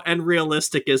freaking cool and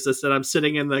realistic is this that I'm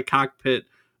sitting in the cockpit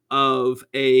of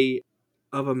a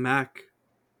mech,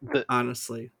 The,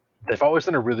 honestly. they've always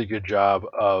done a really good job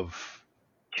of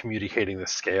communicating the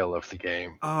scale of the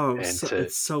game, Oh, and so,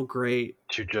 it's so great.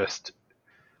 to just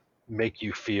make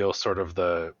you feel sort of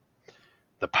the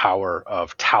power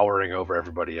of towering over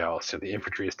everybody else. So the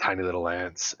infantry is tiny little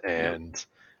ants, and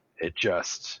it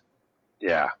just,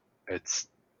 yeah, it's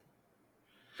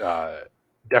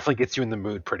definitely gets you in the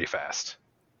mood pretty fast.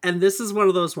 And this is one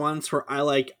of those ones where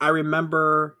I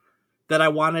remember that I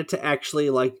wanted to actually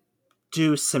like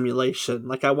do simulation.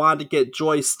 Like I wanted to get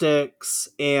joysticks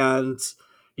and,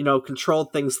 you know, control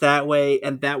things that way,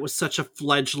 and that was such a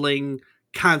fledgling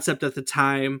concept at the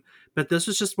time. But this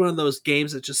was just one of those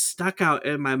games that just stuck out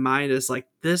in my mind as like,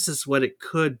 this is what it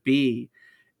could be,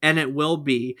 and it will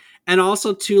be. And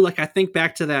also too, like I think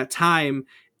back to that time,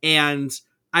 and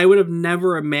I would have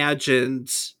never imagined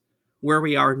where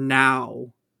we are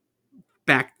now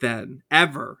back then,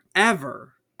 ever.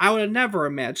 I would have never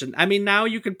imagined. I mean, now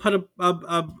you could put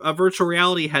a virtual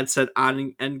reality headset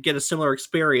on and get a similar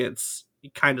experience,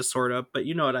 kind of, sort of, but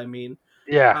you know what I mean.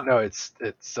 Yeah, Uh, no, it's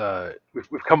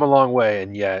we've come a long way,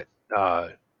 and yet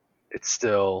it's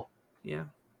still yeah,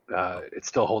 it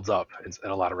still holds up in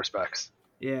a lot of respects.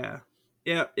 yeah,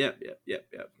 yep.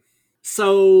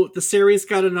 So the series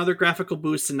got another graphical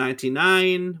boost in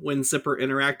 '99 when Zipper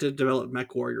Interactive developed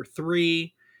MechWarrior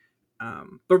 3.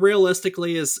 But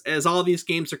realistically, as all these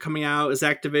games are coming out, as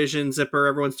Activision, Zipper,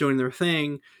 everyone's doing their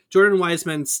thing, Jordan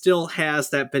Weisman still has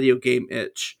that video game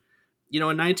itch. You know,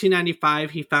 in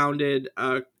 1995, he founded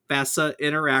FASA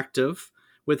Interactive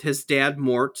with his dad,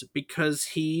 Mort, because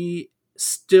he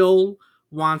still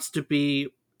wants to be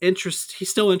he's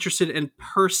still interested in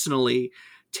personally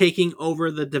taking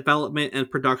over the development and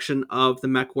production of the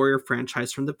MechWarrior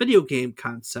franchise from the video game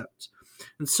concept.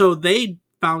 And so they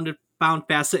found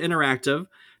FASA Interactive.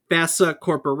 FASA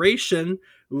Corporation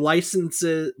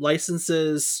licenses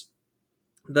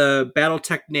the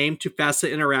BattleTech name to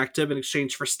FASA Interactive in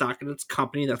exchange for stock in its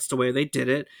company. That's the way they did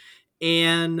it.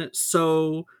 And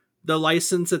so the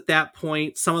license at that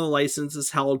point, some of the license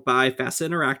is held by FASA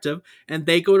Interactive, and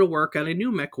they go to work on a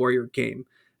new MechWarrior game.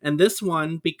 And this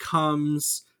one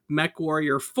becomes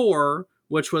MechWarrior 4,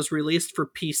 which was released for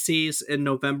PCs in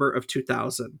November of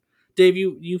 2000. Dave,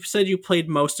 you've said you played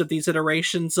most of these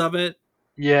iterations of it.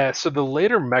 Yeah, so the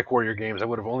later MechWarrior games I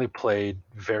would have only played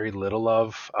very little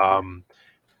of,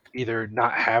 either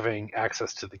not having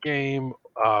access to the game,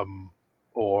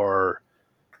 or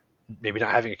maybe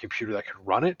not having a computer that could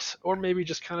run it, or maybe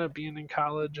just kind of being in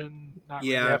college and not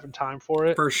really Yeah, having time for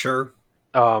it. for sure.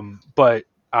 But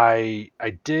I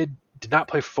did not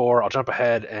play 4. I'll jump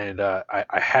ahead, and I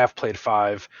have played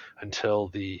 5 until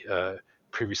the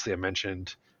previously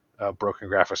mentioned broken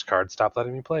graphics card stopped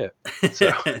letting me play it.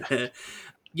 So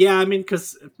Yeah, I mean,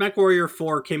 because MechWarrior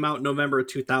 4 came out in November of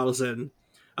 2000.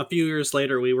 A few years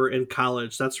later, we were in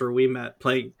college. That's where we met,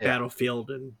 playing yeah, Battlefield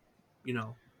and, you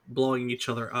know, blowing each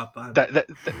other up on.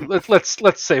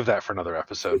 let's save that for another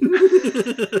episode.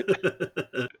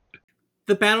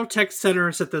 The BattleTech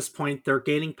centers at this point, they're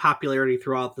gaining popularity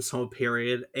throughout this whole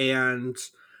period, and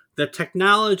the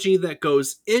technology that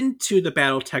goes into the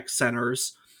BattleTech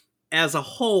centers as a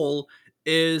whole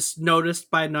is noticed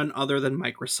by none other than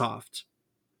Microsoft.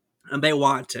 And they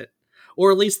want it.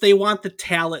 Or at least they want the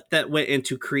talent that went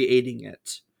into creating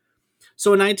it.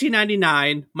 So in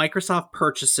 1999, Microsoft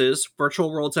purchases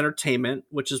Virtual Worlds Entertainment,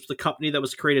 which is the company that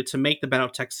was created to make the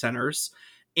BattleTech centers,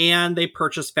 and they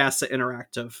purchase FASA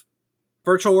Interactive.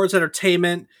 Virtual Worlds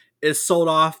Entertainment is sold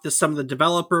off to some of the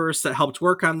developers that helped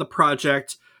work on the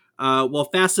project, while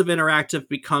FASA Interactive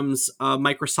becomes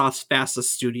Microsoft's FASA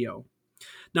studio.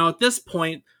 Now, at this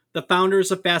point, the founders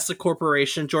of FASA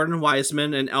Corporation, Jordan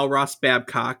Weisman and L. Ross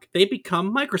Babcock, they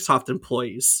become Microsoft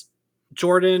employees.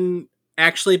 Jordan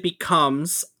actually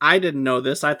becomes, I didn't know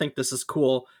this, I think this is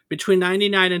cool, between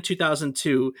 99 and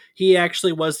 2002, he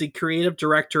actually was the creative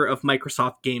director of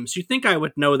Microsoft Games. You'd think I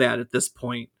would know that at this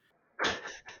point.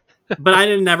 But I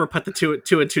didn't ever put the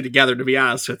two and two together, to be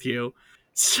honest with you.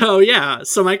 So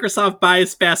Microsoft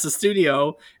buys Fastest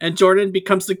Studio, and Jordan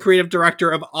becomes the creative director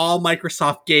of all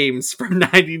Microsoft games from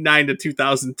 '99 to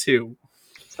 2002.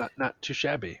 It's not too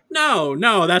shabby.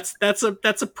 No, that's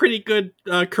a pretty good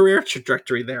career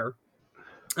trajectory there.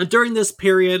 And during this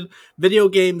period, video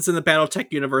games in the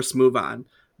BattleTech universe move on.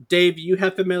 Dave, you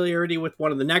have familiarity with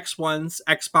one of the next ones.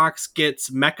 Xbox gets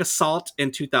Mech Assault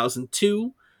in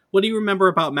 2002. What do you remember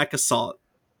about Mech Assault?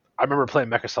 I remember playing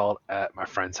Mech Assault at my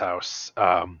friend's house.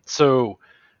 So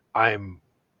I'm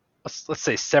let's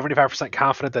say 75%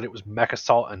 confident that it was Mech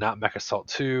Assault and not Mech Assault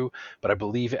 2, but I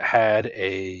believe it had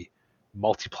a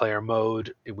multiplayer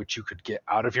mode in which you could get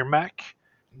out of your mech.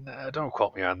 Nah, don't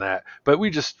quote me on that. But we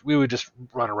would just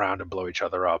run around and blow each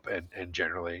other up and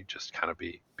generally just kind of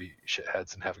be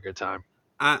shitheads and have a good time.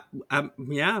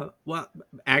 Yeah. Well,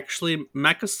 actually,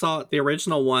 Mech Assault, the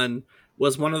original one,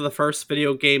 was one of the first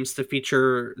video games to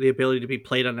feature the ability to be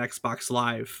played on Xbox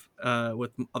Live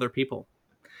with other people.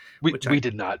 We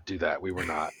did not do that. We were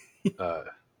not. Uh,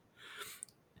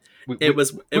 it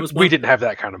was we didn't have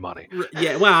that kind of money.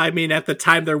 Yeah, well, I mean, at the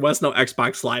time there was no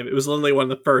Xbox Live. It was literally one of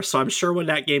the first. So I'm sure when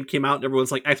that game came out and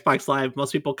everyone's like Xbox Live,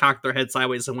 most people cocked their head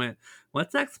sideways and went,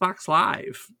 "What's Xbox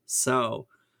Live?" So,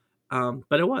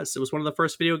 but it was one of the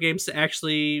first video games to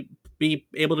actually be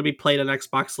able to be played on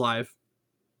Xbox Live.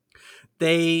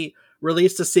 They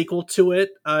released a sequel to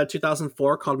it,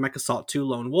 2004, called Mech Assault 2: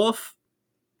 Lone Wolf.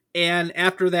 And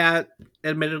after that,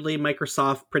 admittedly,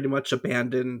 Microsoft pretty much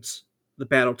abandoned the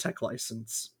BattleTech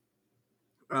license.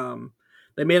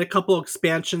 They made a couple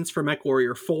expansions for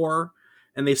MechWarrior 4,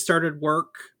 and they started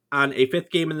work on a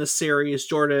fifth game in the series.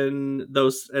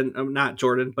 Not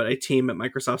Jordan, but a team at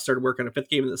Microsoft started work on a fifth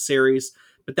game in the series,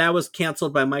 but that was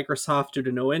canceled by Microsoft due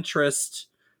to no interest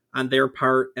on their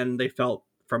part, and they felt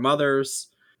from others.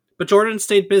 But Jordan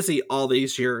stayed busy all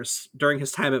these years during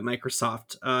his time at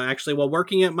Microsoft. Actually, while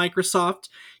working at Microsoft,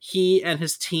 he and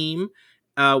his team,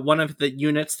 one of the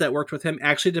units that worked with him,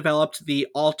 actually developed the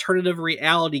alternative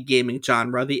reality gaming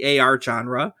genre, the AR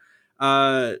genre.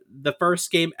 The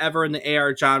first game ever in the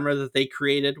AR genre that they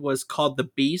created was called The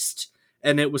Beast,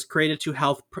 and it was created to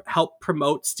help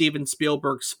promote Steven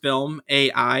Spielberg's film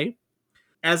AI.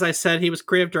 As I said, he was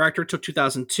creative director until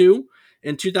 2002.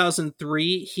 In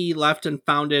 2003, he left and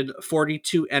founded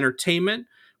 42 Entertainment,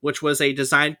 which was a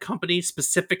design company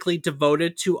specifically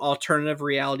devoted to alternative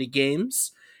reality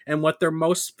games. And what they're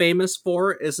most famous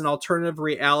for is an alternative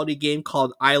reality game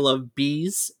called I Love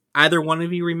Bees. Either one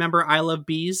of you remember I Love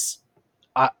Bees?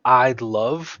 I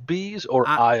love bees or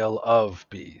I, Isle of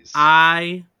bees.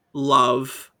 I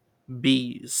love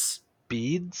bees.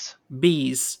 Beads?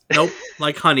 Bees. Nope,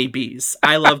 like honeybees.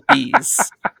 I love bees.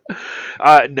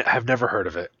 Have never heard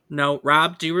of it. No,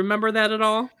 Rob, do you remember that at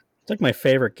all? It's like my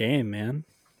favorite game, man.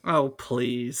 Oh,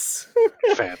 please.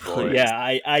 Fanboy.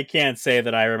 Yeah, I can't say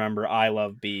that I remember I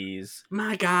Love Bees.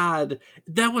 My God,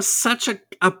 that was such it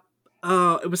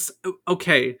was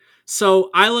okay. So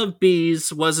I Love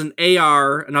Bees was an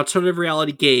AR, an alternative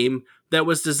reality game that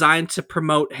was designed to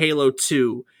promote Halo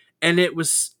 2. And it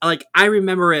was like, I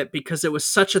remember it because it was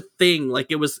such a thing.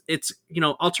 Like it's,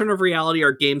 alternative reality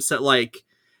are games that like,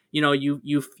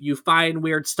 you find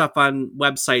weird stuff on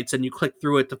websites and you click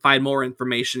through it to find more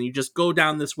information. You just go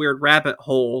down this weird rabbit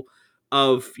hole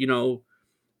of,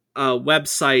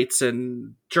 websites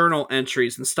and journal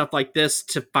entries and stuff like this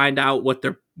to find out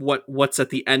what's at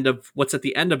the end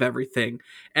of everything.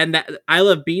 And that I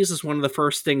Love Bees is one of the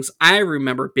first things I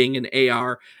remember being in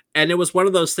AR, and it was one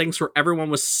of those things where everyone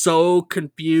was so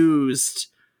confused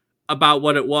about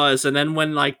what it was. And then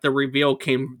when like the reveal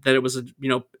came that it was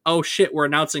oh shit, we're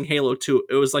announcing Halo 2,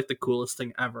 it was like the coolest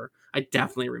thing ever. I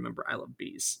definitely remember I Love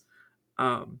Bees.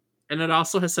 And it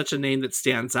also has such a name that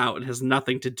stands out and has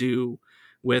nothing to do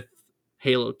with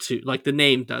Halo 2. Like the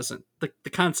name doesn't. The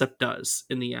concept does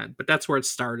in the end, but that's where it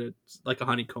started, like a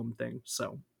honeycomb thing.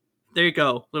 So there you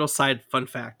go. Little side fun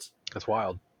fact. That's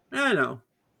wild. I know.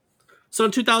 So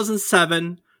in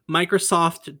 2007,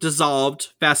 Microsoft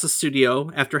dissolved Fastest Studio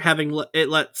after having it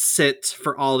let sit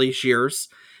for all these years,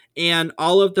 and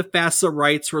all of the FASA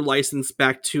rights were licensed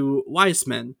back to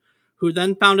Wiseman, who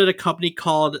then founded a company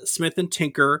called Smith and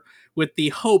Tinker with the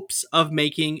hopes of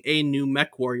making a new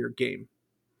MechWarrior game.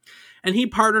 And he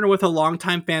partnered with a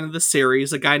longtime fan of the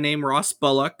series, a guy named Ross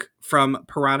Bullock from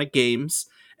Piranha Games,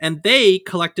 and they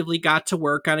collectively got to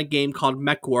work on a game called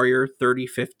MechWarrior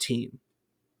 3015.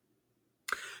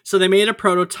 So they made a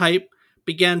prototype,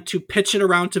 began to pitch it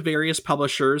around to various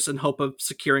publishers in hope of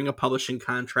securing a publishing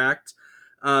contract.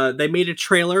 They made a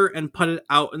trailer and put it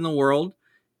out in the world,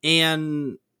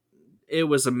 and it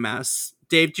was a mess.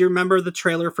 Dave, do you remember the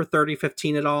trailer for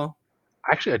 3015 at all?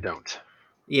 Actually, I don't.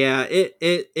 Yeah,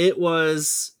 it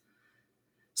was.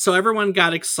 So everyone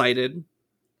got excited,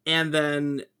 and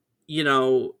then, you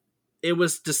know, it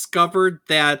was discovered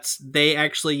that they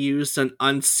actually used an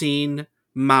unseen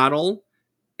model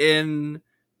in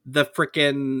the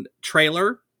freaking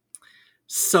trailer.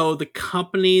 So the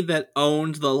company that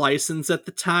owned the license at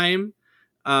the time,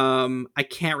 I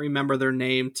can't remember their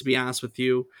name, to be honest with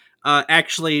you,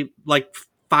 actually like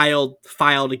filed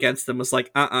against them, was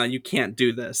like, you can't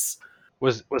do this.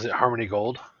 Was it Harmony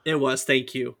Gold? It was,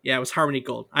 thank you. Yeah, it was Harmony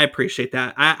Gold. I appreciate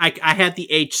that. I had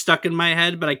the H stuck in my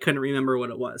head, but I couldn't remember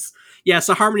what it was. Yeah,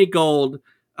 so Harmony Gold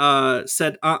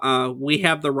said, we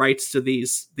have the rights to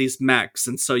these mechs,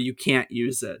 and so you can't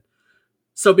use it.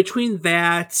 So between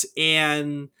that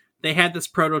and they had this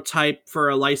prototype for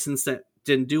a license that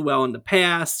didn't do well in the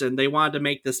past, and they wanted to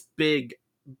make this big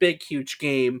huge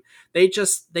game, they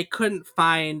couldn't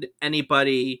find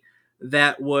anybody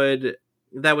that would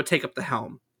take up the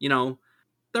helm. You know,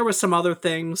 there was some other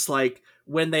things like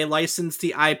when they licensed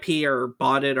the IP or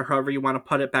bought it, or however you want to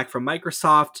put it, back from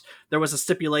Microsoft, there was a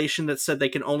stipulation that said they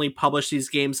can only publish these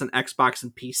games on Xbox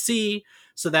and PC.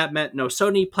 So that meant no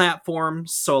Sony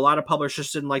platforms. So a lot of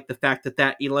publishers didn't like the fact that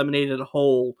that eliminated a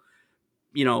whole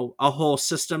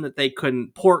system that they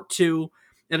couldn't port to.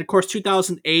 And of course,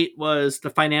 2008 was the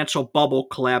financial bubble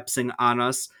collapsing on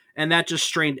us, and that just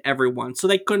strained everyone. So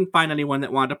they couldn't find anyone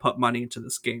that wanted to put money into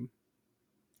this game.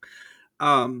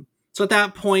 So at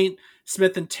that point,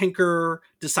 Smith and Tinker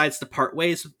decides to part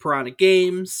ways with Piranha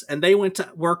Games, and they went to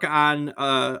work on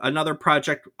another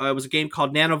project. It was a game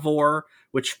called Nanovore,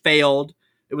 which failed.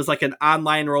 It was like an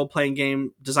online role-playing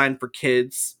game designed for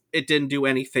kids. It didn't do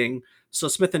anything, so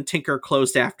Smith and Tinker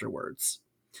closed afterwards.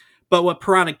 But what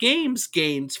Piranha Games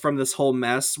gained from this whole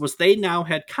mess was they now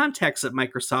had contacts at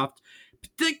Microsoft.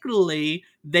 Particularly,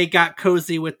 they got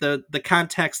cozy with the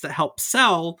contacts that helped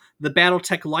sell the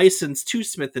BattleTech license to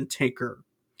Smith and Tinker.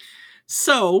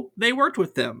 So they worked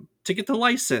with them to get the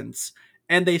license,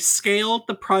 and they scaled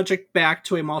the project back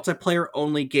to a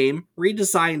multiplayer-only game,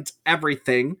 redesigned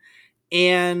everything,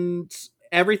 and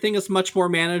everything is much more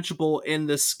manageable in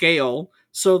the scale.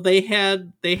 So they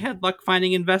had luck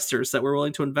finding investors that were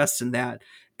willing to invest in that,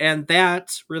 and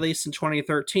that, released in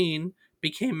 2013,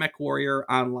 became MechWarrior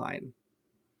Online,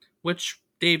 which,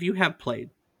 Dave, you have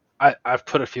played. I've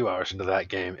put a few hours into that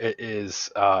game. It is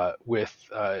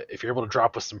if you're able to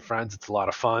drop with some friends, it's a lot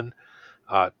of fun.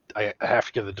 I have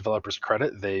to give the developers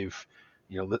credit. They've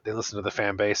they listen to the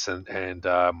fan base, and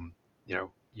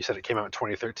you said it came out in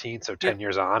 2013, so 10 Yep.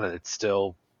 years on, and it's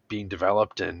still being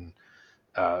developed and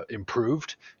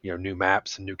improved. New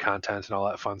maps and new content and all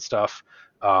that fun stuff.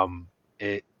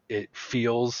 It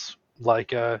feels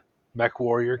like a Mech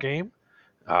Warrior game,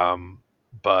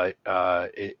 but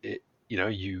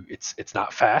it's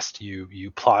not fast.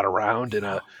 You plod around in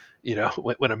a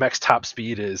when a mech's top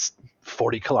speed is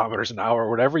 40 kilometers an hour or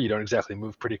whatever, you don't exactly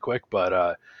move pretty quick,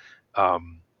 but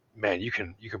man, you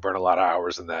can burn a lot of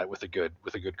hours in that with a good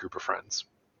group of friends.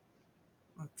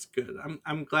 That's good.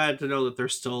 I'm glad to know that they're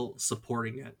still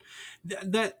supporting it.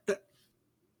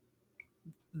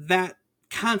 That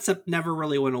concept never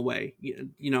really went away.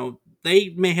 They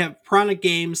may have Piranha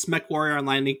Games, MechWarrior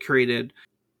Online they created,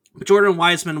 but Jordan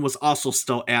Wiseman was also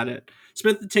still at it.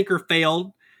 Smith and Tinker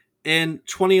failed. In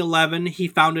 2011, he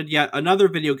founded yet another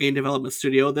video game development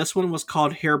studio. This one was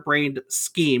called Harebrained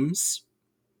Schemes.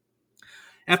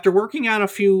 After working on a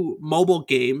few mobile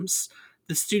games,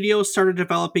 the studio started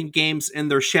developing games in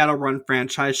their Shadowrun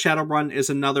franchise. Shadowrun is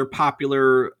another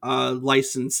popular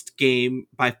licensed game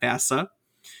by FASA.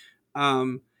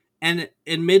 And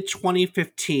in mid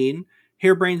 2015,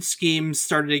 Harebrained Schemes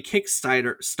started a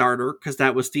Kickstarter because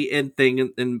that was the end thing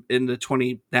in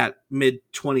the mid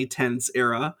 2010s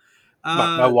era.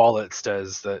 My wallet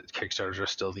says that Kickstarters are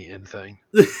still the in thing.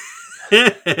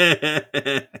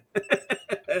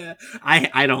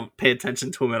 I don't pay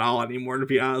attention to them at all anymore, to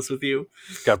be honest with you.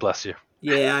 God bless you.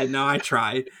 Yeah, I know. I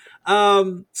tried.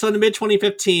 So in the mid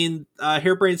 2015,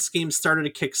 Harebrained Schemes started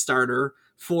a Kickstarter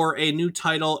for a new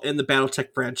title in the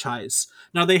BattleTech franchise.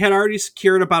 Now, they had already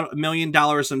secured about $1 million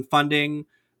in funding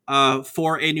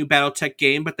for a new BattleTech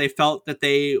game, but they felt that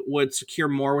they would secure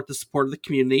more with the support of the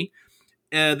community.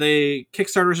 The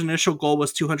Kickstarter's initial goal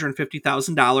was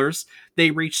 $250,000.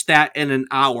 They reached that in an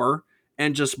hour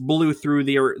and just blew through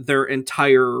their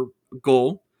entire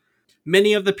goal.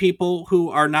 Many of the people who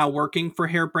are now working for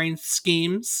Harebrained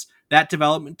Schemes, that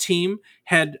development team,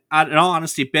 had, in all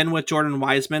honesty, been with Jordan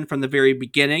Wiseman from the very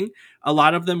beginning. A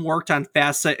lot of them worked on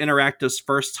FASA Interactive's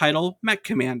first title, Mech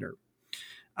Commander.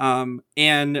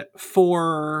 And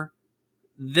for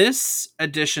this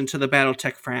addition to the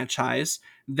BattleTech franchise,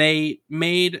 they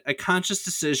made a conscious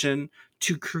decision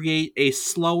to create a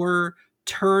slower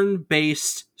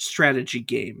turn-based strategy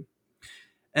game.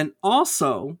 And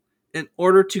also, in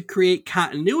order to create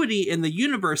continuity in the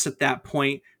universe at that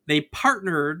point, they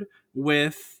partnered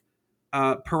with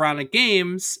Piranha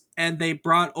Games, and they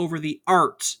brought over the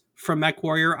art from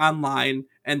MechWarrior Online,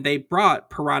 and they brought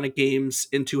Piranha Games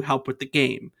in to help with the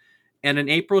game. And in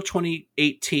April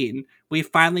 2018, we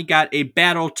finally got a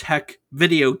BattleTech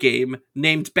video game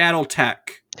named BattleTech.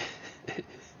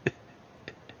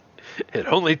 It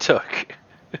only took.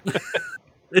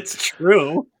 It's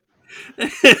true.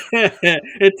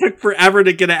 It took forever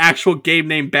to get an actual game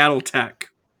named BattleTech.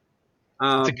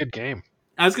 It's a good game.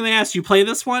 I was going to ask, you play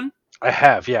this one? I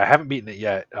have, yeah. I haven't beaten it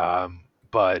yet,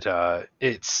 but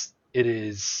it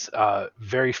is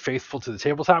very faithful to the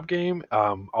tabletop game.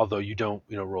 Although you don't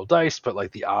roll dice, but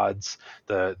like the odds,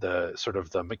 the sort of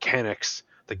the mechanics,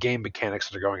 the game mechanics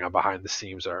that are going on behind the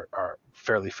scenes are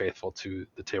fairly faithful to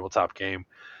the tabletop game.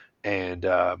 And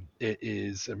it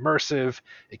is immersive.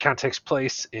 It kind of takes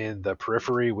place in the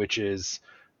periphery, which is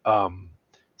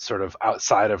sort of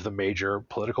outside of the major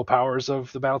political powers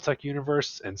of the BattleTech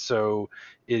universe, and so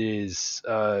it is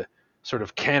sort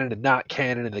of canon and not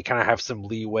canon, and they kind of have some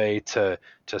leeway to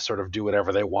sort of do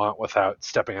whatever they want without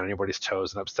stepping on anybody's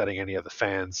toes and upsetting any of the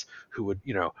fans who would,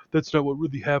 that's not what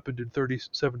really happened in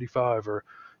 3075 or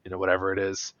whatever it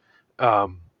is.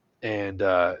 And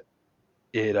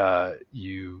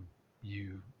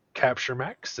you capture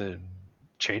mechs and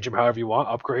change them however you want,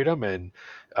 upgrade them, and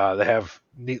they have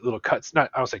neat little cuts. Not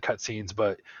I don't say cut scenes,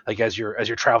 but like as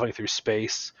you're traveling through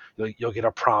space, you'll get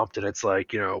a prompt, and it's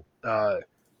like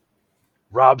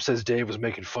Rob says Dave was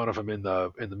making fun of him in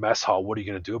the mess hall. What are you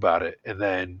going to do about it? And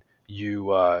then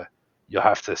you'll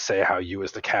have to say how you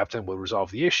as the captain will resolve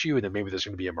the issue, and then maybe there's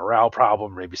going to be a morale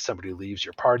problem. Maybe somebody leaves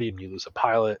your party and you lose a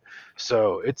pilot.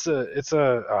 So it's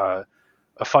a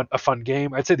fun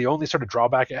game. I'd say the only sort of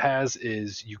drawback it has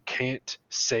is you can't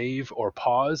save or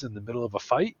pause in the middle of a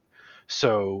fight.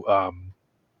 So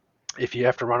if you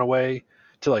have to run away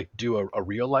to like do a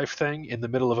real life thing in the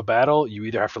middle of a battle, you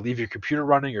either have to leave your computer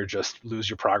running or just lose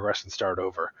your progress and start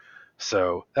over.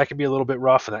 So that can be a little bit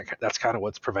rough, and that's kind of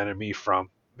what's prevented me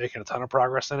from making a ton of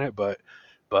progress in it. But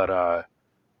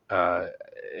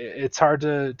it's hard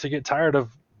to get tired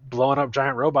of blowing up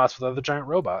giant robots with other giant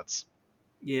robots.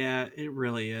 Yeah, it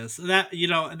really is.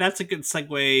 That's a good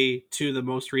segue to the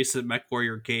most recent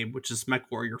MechWarrior game, which is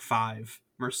MechWarrior 5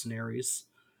 Mercenaries.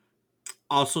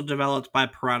 Also developed by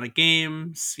Piranha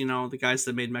Games, the guys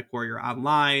that made MechWarrior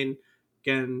Online.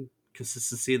 Again,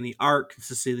 consistency in the art,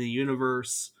 consistency in the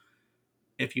universe.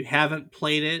 If you haven't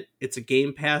played it, it's a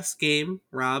Game Pass game,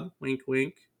 Rob. Wink,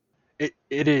 wink. It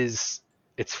is.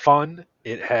 It's fun.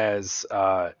 It has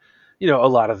a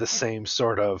lot of the same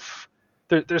sort of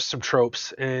there's some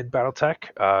tropes in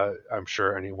BattleTech. I'm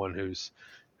sure anyone who's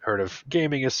heard of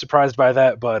gaming is surprised by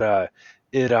that, but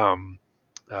it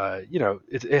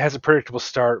it has a predictable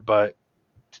start, but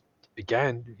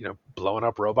again, blowing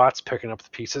up robots, picking up the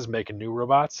pieces, making new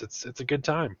robots. It's a good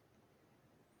time.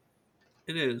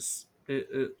 It is.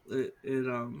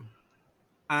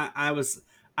 I was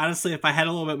honestly, if I had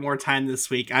a little bit more time this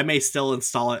week, I may still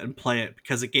install it and play it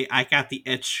because I got the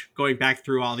itch going back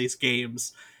through all these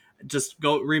games, just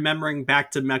remembering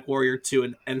back to MechWarrior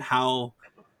 2 and how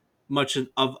much in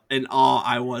awe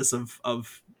I was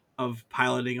of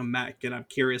piloting a mech, and I'm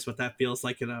curious what that feels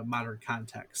like in a modern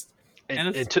context.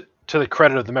 And to the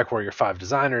credit of the MechWarrior 5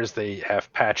 designers, they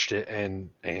have patched it and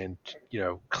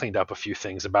cleaned up a few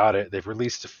things about it. They've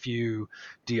released a few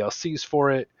DLCs for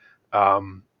it,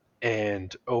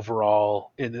 and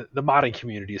overall, in the modding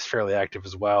community is fairly active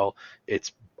as well.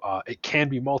 It can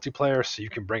be multiplayer, so you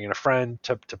can bring in a friend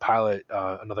to pilot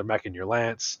another mech in your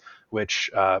lance,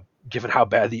 which, given how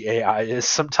bad the AI is,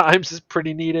 sometimes is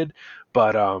pretty needed.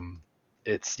 But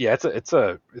it's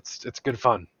good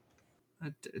fun.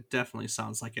 It definitely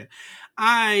sounds like it.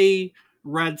 I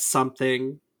read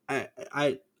something.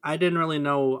 I didn't really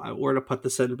know where to put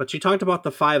this in, but you talked about the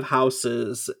 5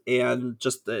 houses and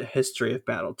just the history of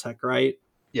BattleTech, right?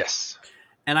 Yes.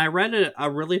 And I read a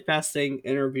really fascinating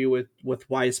interview with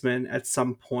Wiseman at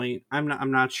some point.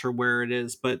 I'm not sure where it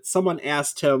is, but someone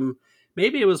asked him.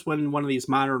 Maybe it was when one of these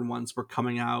modern ones were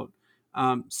coming out.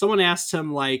 Someone asked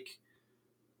him like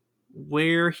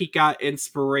where he got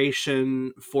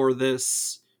inspiration for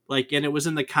this, like, and it was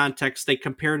in the context they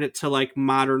compared it to like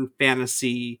modern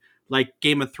fantasy, like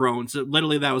Game of Thrones.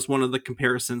 Literally, that was one of the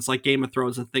comparisons, like Game of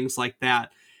Thrones and things like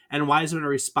that. And Wiseman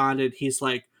responded, he's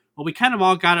like, well, we kind of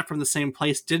all got it from the same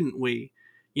place, didn't we?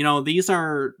 These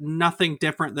are nothing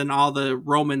different than all the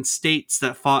Roman states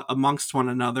that fought amongst one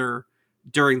another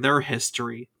during their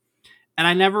history. And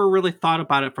I never really thought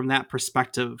about it from that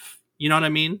perspective. You know what I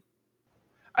mean?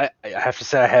 I have to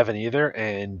say I haven't either,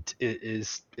 and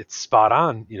it's spot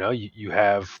on. You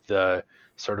have the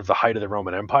sort of the height of the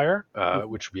Roman Empire,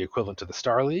 which would be equivalent to the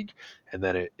Star League, and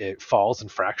then it falls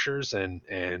and fractures, and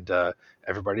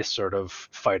everybody's sort of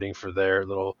fighting for their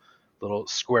little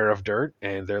square of dirt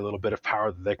and their little bit of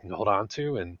power that they can hold on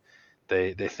to, and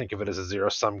they think of it as a zero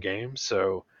sum game.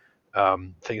 So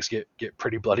things get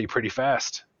pretty bloody pretty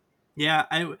fast. Yeah,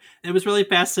 it was really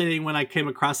fascinating when I came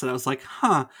across it. I was like,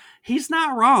 huh, he's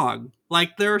not wrong.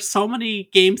 Like there are so many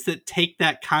games that take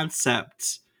that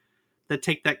concept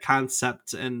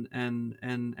and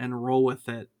roll with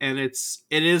it. And it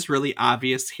is really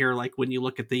obvious here, like when you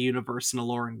look at the universe and the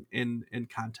lore in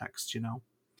context, you know.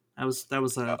 That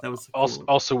was a cool.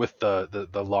 Also with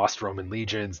the lost Roman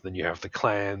legions, then you have the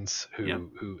clans Yep.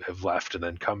 who have left and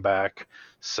then come back.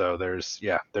 So there's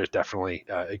definitely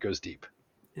it goes deep.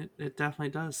 It definitely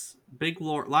does. Big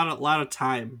lore, lot of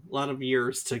time, a lot of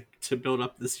years to build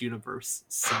up this universe.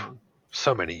 So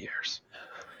So many years.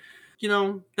 you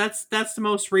know that's the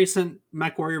most recent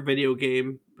MechWarrior video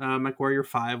game, MechWarrior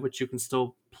 5, which you can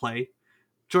still play.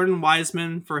 Jordan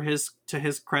Wiseman, to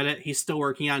his credit, he's still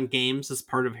working on games as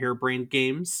part of Harebrained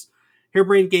Games.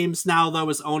 Harebrained Games now though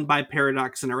is owned by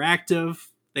Paradox Interactive.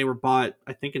 They were bought,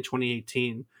 I think, in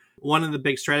 2018. One of the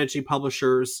big strategy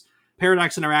publishers.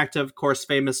 Paradox Interactive, of course,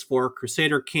 famous for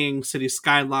Crusader King, City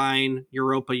Skyline,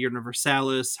 Europa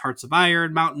Universalis, Hearts of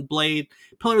Iron, Mountain Blade,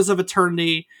 Pillars of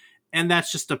Eternity, and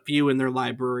that's just a few in their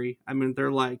library. I mean,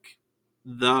 they're like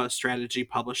the strategy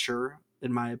publisher,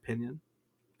 in my opinion.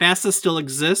 FASA still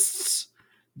exists.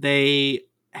 They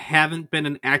haven't been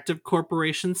an active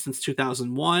corporation since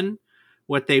 2001.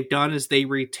 What they've done is they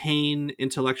retain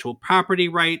intellectual property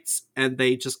rights and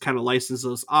they just kind of license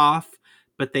those off,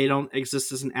 but they don't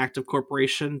exist as an active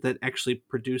corporation that actually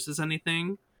produces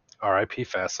anything. R.I.P.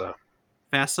 FASA.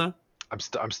 FASA?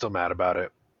 I'm still mad about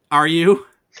it. Are you?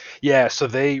 Yeah, so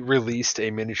they released a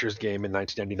miniatures game in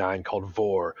 1999 called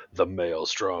Vor: The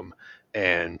Maelstrom,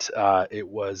 and it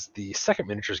was the second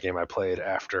miniatures game I played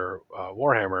after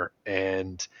Warhammer,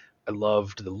 and I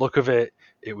loved the look of it.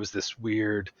 It was this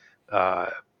weird uh,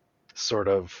 sort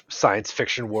of science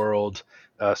fiction world,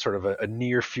 sort of a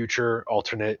near future,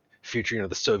 alternate future.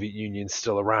 The Soviet Union's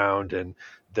still around, and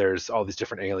there's all these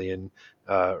different alien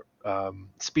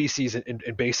species,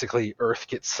 and basically Earth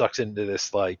gets sucked into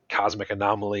this like cosmic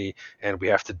anomaly, and we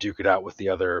have to duke it out with the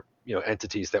other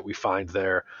entities that we find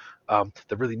there.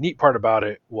 The really neat part about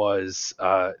it was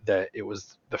that it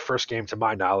was the first game, to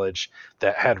my knowledge,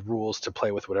 that had rules to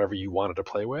play with whatever you wanted to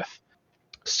play with.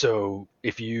 So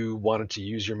if you wanted to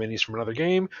use your minis from another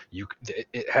game,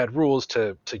 it had rules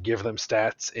to give them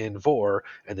stats in Vor,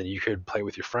 and then you could play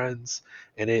with your friends.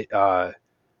 And it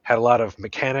had a lot of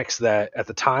mechanics that at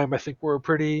the time I think were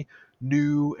pretty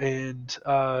new and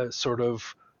sort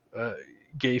of uh,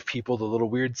 gave people the little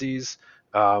weirdsies.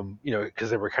 Because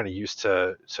they were kind of used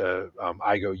to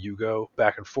I go you go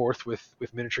back and forth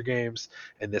with miniature games,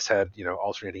 and this had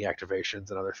alternating activations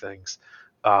and other things.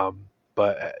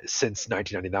 But since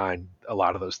 1999, a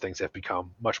lot of those things have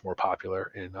become much more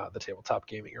popular in the tabletop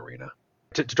gaming arena.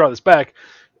 To draw this back,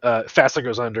 FASA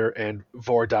goes under and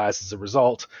Vor dies as a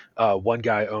result. One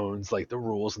guy owns like the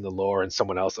rules and the lore, and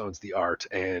someone else owns the art,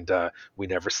 and we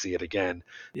never see it again.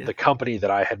 Yeah. The company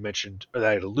that I had mentioned, or that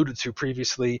I had alluded to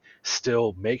previously,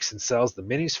 still makes and sells the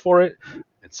minis for it,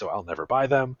 and so I'll never buy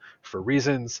them for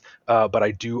reasons. But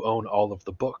I do own all of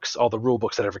the books, all the rule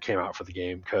books that ever came out for the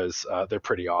game, because they're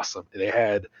pretty awesome. They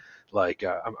had like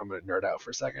I'm going to nerd out for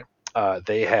a second.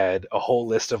 They had a whole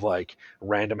list of like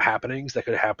random happenings that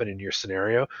could happen in your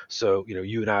scenario. So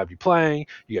you and I would be playing.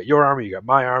 You got your army, you got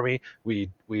my army.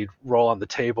 We'd roll on the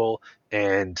table,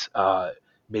 and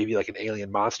maybe like an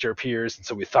alien monster appears, and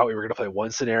so we thought we were going to play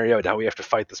one scenario, and now we have to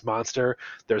fight this monster.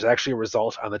 There's actually a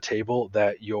result on the table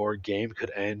that your game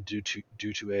could end due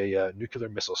to a nuclear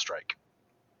missile strike.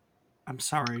 I'm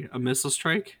sorry, a missile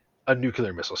strike? A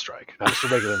nuclear missile strike, not just a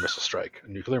regular missile strike. A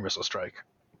nuclear missile strike.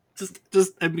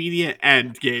 Just immediate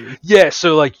end game. Yeah,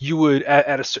 so like you would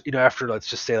at a after, let's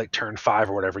just say, like turn 5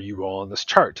 or whatever, you roll on this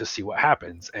chart to see what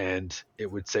happens, and it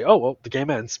would say, oh well, the game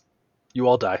ends, you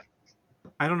all die.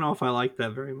 I don't know if I like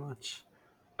that very much.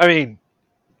 I mean,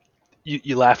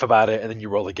 you laugh about it, and then you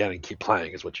roll again and keep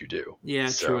playing is what you do. Yeah,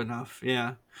 so. True enough.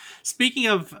 Yeah. Speaking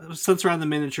of, since we're on the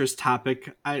miniatures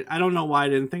topic, I don't know why I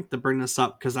didn't think to bring this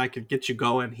up, because I could get you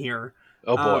going here.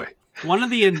 Oh boy. One of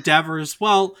the endeavors,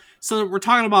 well, so we're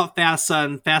talking about FASA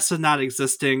and FASA not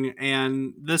existing,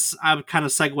 and this I'm kind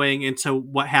of segueing into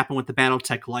what happened with the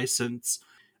BattleTech license.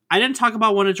 I didn't talk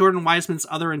about one of Jordan Wiseman's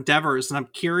other endeavors, and I'm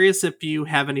curious if you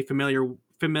have any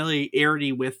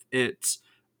familiarity with it.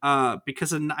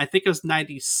 Because I think it was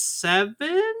 '97,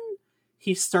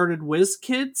 he started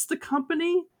WizKids, the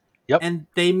company, Yep. and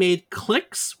they made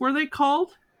Clicks. Were they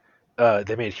called?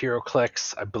 They made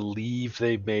HeroClix. I believe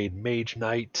they made Mage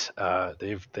Knight.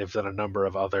 They've done a number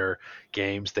of other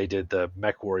games. They did the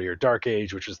Mech Warrior Dark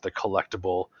Age, which is the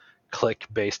collectible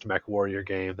click-based Mech Warrior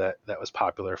game that was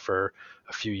popular for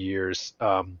a few years.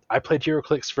 I played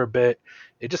HeroClix for a bit.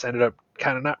 It just ended up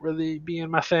kind of not really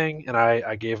being my thing, and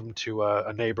I gave them to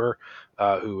a neighbor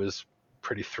who was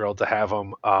pretty thrilled to have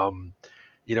them.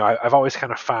 I've always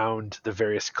kind of found the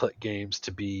various click games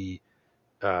to be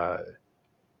uh,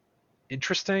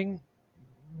 interesting,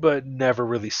 but never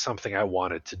really something I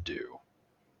wanted to do.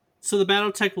 So the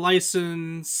BattleTech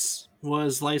license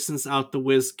was licensed out the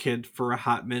WizKid for a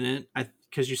hot minute.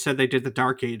 Because you said they did the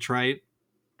Dark Age, right?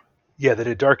 Yeah, they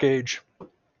did Dark Age,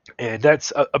 and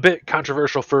that's a bit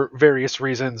controversial for various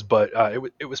reasons, but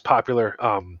it was popular.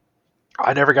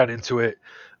 I never got into it.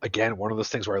 Again, one of those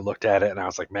things where I looked at it and I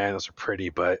was like, man, those are pretty,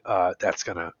 but that's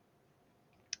gonna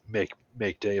make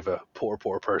Dave a poor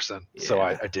person. So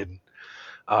Yeah. I didn't.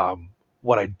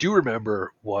 What I do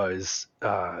remember was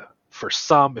for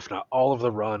some, if not all of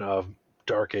the run of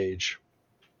Dark Age,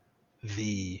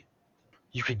 the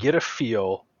you could get a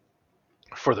feel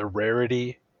for the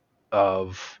rarity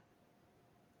of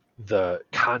the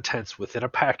contents within a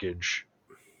package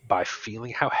by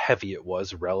feeling how heavy it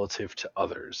was relative to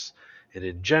others. And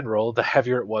in general, the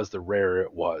heavier it was, the rarer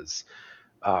it was.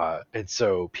 And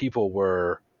so people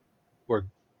were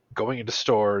going into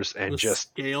stores and The just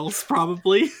scales,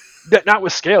 probably. not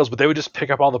with scales, but they would just pick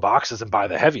up all the boxes and buy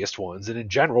the heaviest ones. And in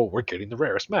general, we're getting the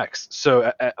rarest mechs.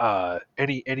 So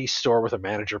any store with a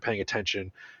manager paying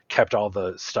attention kept all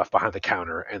the stuff behind the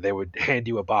counter, and they would hand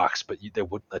you a box, but they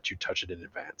wouldn't let you touch it in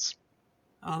advance.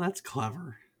 Oh, that's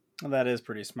clever. Well, that is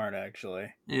pretty smart,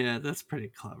 actually. Yeah, that's pretty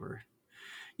clever.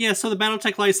 Yeah, so the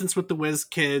BattleTech license with the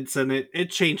WizKids, and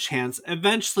it changed hands.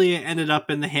 Eventually, it ended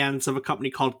up in the hands of a company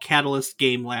called Catalyst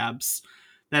Game Labs.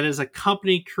 That is a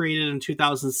company created in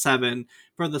 2007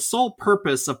 for the sole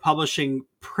purpose of publishing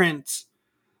print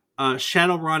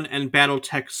Shadowrun and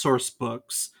BattleTech source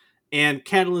books. And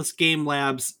Catalyst Game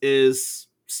Labs is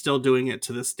still doing it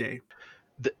to this day.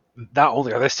 Not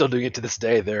only are they still doing it to this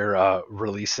day, they're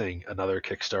releasing another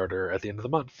Kickstarter at the end of the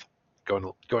month,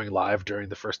 going live during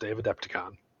the first day of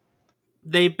Adepticon.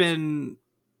 They've been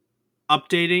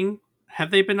updating.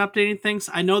 Have they been updating things?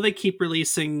 I know they keep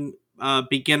releasing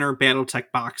beginner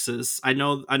BattleTech boxes. I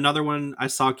know another one I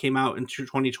saw came out in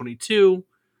 2022.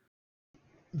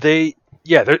 They're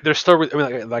still. I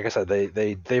mean, like I said,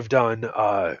 they've done.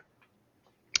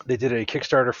 They did a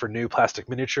Kickstarter for new plastic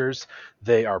miniatures.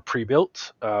 They are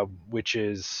pre-built, which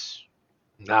is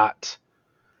not.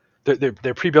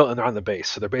 They're pre-built and they're on the base,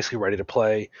 so they're basically ready to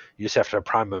play. You just have to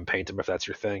prime them and paint them if that's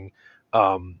your thing.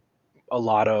 A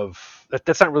lot of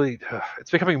that's not really.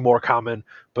 It's becoming more common,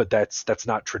 but that's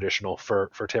not traditional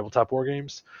for tabletop war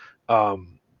games.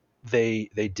 They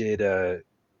did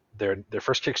their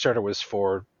first Kickstarter was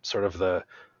for sort of the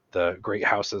great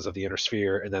houses of the inner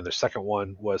sphere, and then their second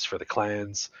one was for the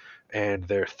clans, and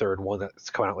their third one that's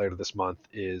coming out later this month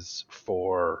is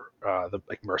for the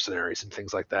like mercenaries and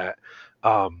things like that.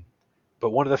 But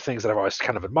one of the things that I've always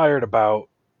kind of admired about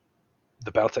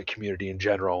the BattleTech community in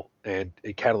general, and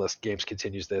Catalyst Games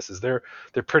continues this, is they're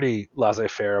pretty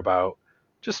laissez-faire about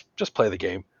just play the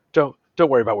game. Don't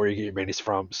worry about where you get your minis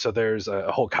from. So there's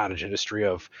a whole cottage industry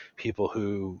of people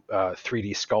who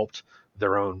 3D sculpt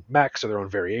their own mechs or their own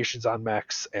variations on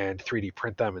mechs and 3D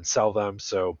print them and sell them.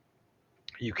 So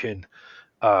you can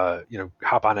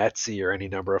hop on Etsy or any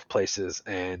number of places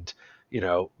and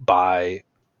buy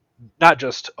not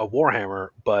just a Warhammer,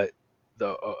 but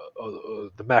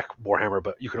the mech Warhammer,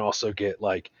 but you can also get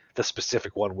like the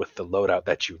specific one with the loadout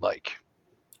that you like.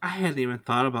 I hadn't even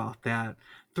thought about that.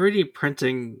 3D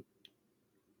printing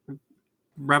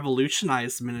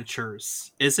revolutionized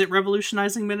miniatures. Is it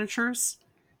revolutionizing miniatures?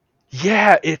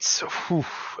 Yeah, it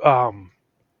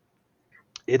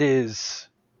is.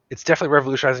 It's definitely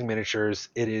revolutionizing miniatures.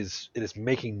 It is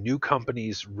making new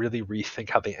companies really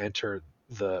rethink how they enter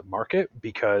the market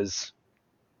because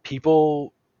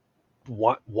people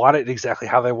want it exactly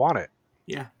how they want it.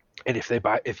 Yeah. And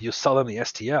if you sell them the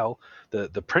STL,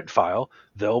 the print file,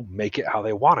 they'll make it how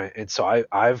they want it. And so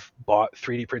I've bought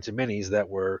 3D printed minis that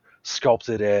were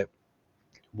sculpted at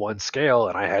one scale,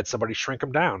 and I had somebody shrink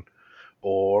them down,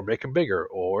 or make them bigger,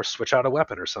 or switch out a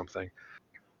weapon or something.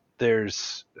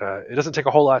 There's it doesn't take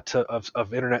a whole lot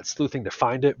of internet sleuthing to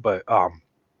find it, but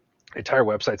entire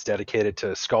websites dedicated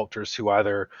to sculptors who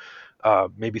either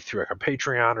maybe through like a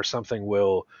Patreon or something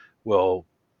will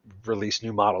release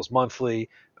new models monthly.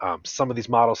 Some of these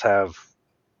models have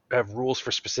rules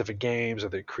for specific games, or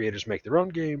the creators make their own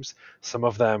games. Some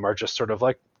of them are just sort of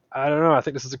like, I don't know, I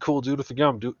think this is a cool dude with a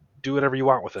gun. Do whatever you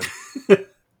want with him.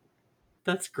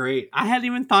 That's great. I hadn't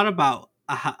even thought about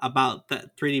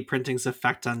that 3D printing's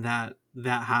effect on that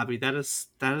hobby. That is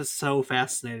so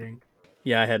fascinating.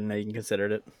 Yeah, I hadn't even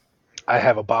considered it. I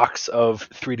have a box of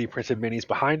 3D printed minis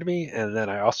behind me, and then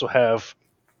I also have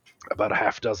about a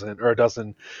half dozen or a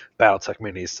dozen BattleTech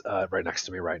minis right next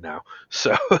to me right now.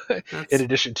 So, in That's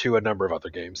addition to a number of other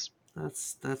games.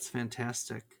 that's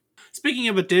fantastic. Speaking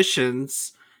of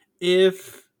additions,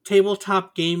 if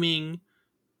tabletop gaming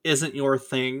isn't your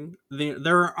thing,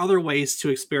 there are other ways to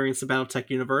experience the BattleTech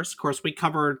universe. Of course, we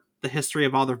covered the history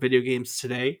of all their video games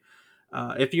today.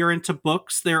 If you're into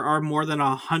books, there are more than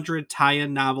 100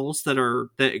 tie-in novels that are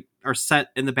set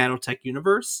in the BattleTech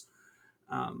universe.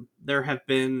 There have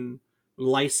been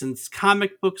licensed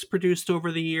comic books produced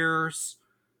over the years.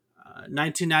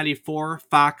 1994,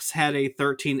 Fox had a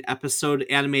 13 episode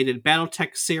animated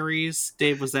Battletech series.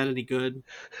 Dave, was that any good?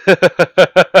 Yeah,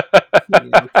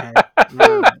 okay.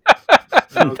 All right.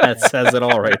 That Okay. says it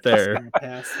all right Just there. gonna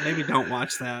pass. Maybe don't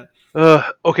watch that.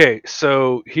 Okay,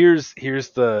 so here's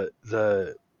the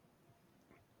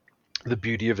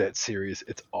beauty of that series.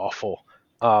 It's awful,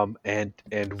 and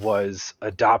was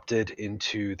adopted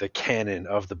into the canon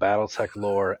of the BattleTech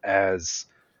lore as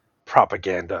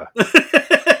propaganda.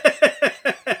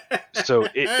 So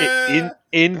in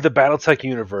the BattleTech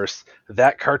universe,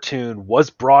 that cartoon was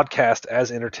broadcast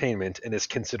as entertainment and is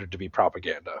considered to be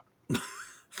propaganda.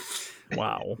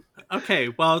 Wow. Okay,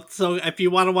 well, so if you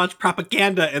want to watch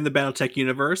propaganda in the Battletech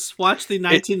universe, watch the It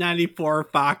 1994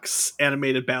 Fox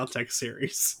animated Battletech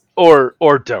series. or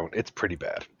don't. It's pretty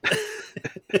bad.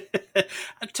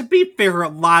 To be fair, a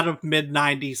lot of mid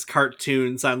 90s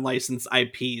cartoons on licensed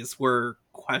IPs were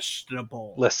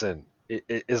questionable. Listen,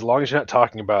 as long as you're not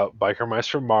talking about Biker Mice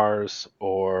from Mars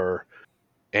or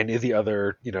any of the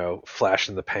other, flash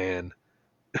in the pan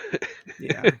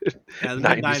Yeah. Yeah, the mid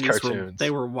 90s 90s were they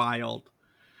cartoons. were wild.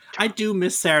 I do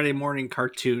miss Saturday morning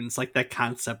cartoons, like that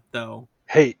concept though.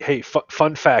 Hey,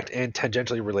 fun fact and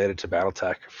tangentially related to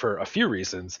BattleTech for a few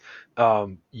reasons.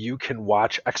 You can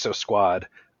watch Exo Squad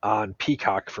on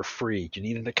Peacock for free. You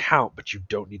need an account, but you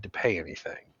don't need to pay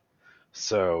anything.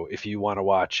 So if you want to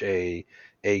watch a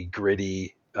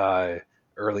gritty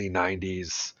early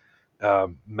 '90s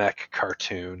mech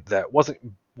cartoon that wasn't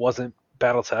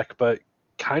BattleTech, but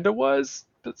kind of was,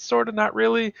 but sort of not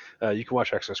really, you can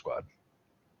watch Exo Squad.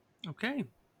 Okay.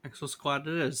 Exo Squad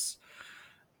it is.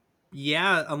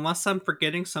 Yeah, unless I'm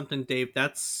forgetting something, Dave,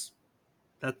 that's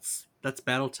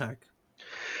BattleTech.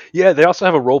 Yeah, they also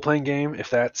have a role playing game if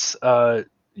that's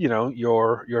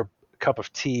your cup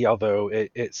of tea. Although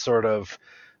it sort of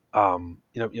ties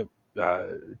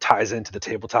into the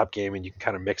tabletop game, and you can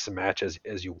kind of mix and match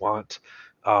as you want.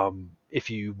 If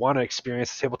you want to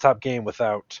experience a tabletop game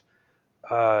without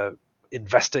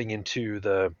investing into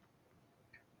the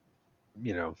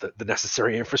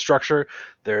necessary infrastructure,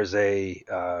 there's a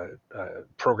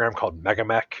program called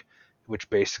MegaMech, which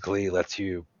basically lets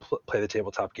you play the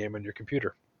tabletop game on your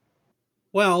computer.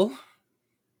 Well,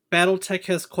 Battletech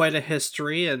has quite a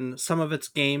history, and some of its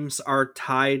games are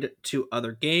tied to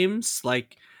other games.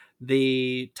 Like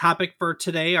the topic for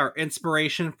today, our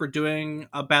inspiration for doing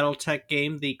a Battletech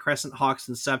game, the Crescent Hawks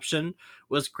Inception,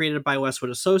 was created by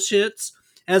Westwood Associates.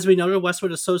 As we noted,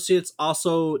 Westwood Associates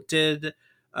also did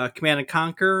Command and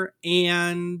Conquer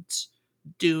and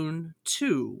Dune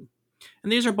 2.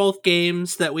 And these are both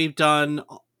games that we've done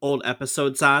old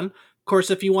episodes on. Of course,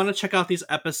 if you want to check out these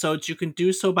episodes, you can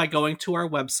do so by going to our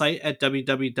website at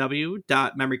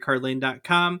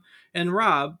www.memorycardlane.com. And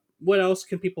Rob, what else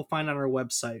can people find on our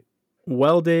website?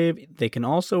 Well, Dave, they can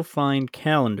also find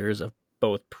calendars of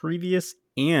both previous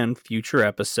and future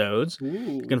episodes.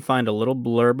 You can Ooh. find a little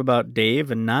blurb about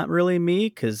Dave and not really me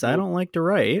because I Nope. don't like to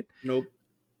write. Nope.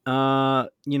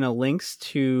 Links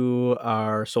to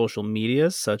our social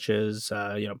medias such as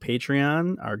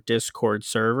Patreon, our Discord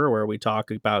server where we talk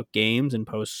about games and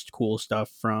post cool stuff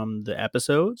from the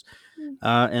episodes,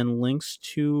 and links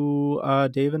to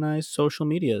Dave and I's social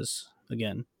medias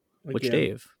again. Which Again.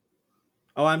 Dave?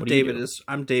 Oh, What do you do?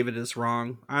 I'm David is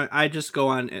wrong. I just go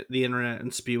on the internet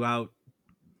and spew out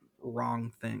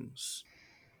wrong things.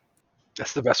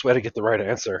 That's the best way to get the right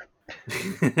answer.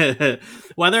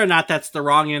 Whether or not that's the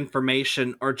wrong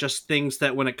information or just things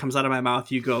that when it comes out of my mouth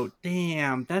you go,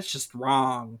 damn, that's just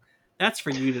wrong. That's for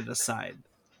you to decide.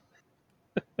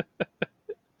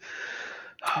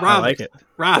 I Rob, like it.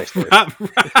 Rob, Thanks, Dave.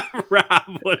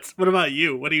 Rob, what about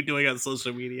you? What are you doing on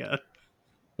social media?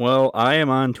 Well, I am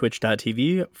on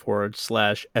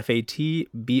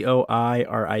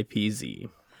twitch.tv/FATBOIRIPZ.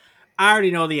 I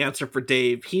already know the answer for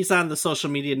Dave. He's on the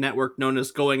social media network known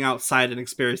as Going Outside and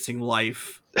Experiencing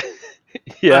Life.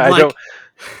 Yeah, I'd I like, don't.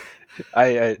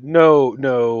 I no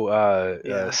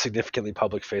yeah, significantly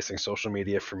public facing social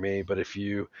media for me. But if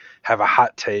you have a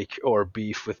hot take or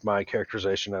beef with my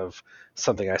characterization of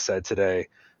something I said today,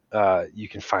 you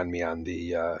can find me on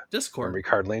the Discord. Memory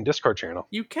Card Lane Discord channel.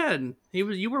 You can.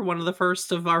 You were one of the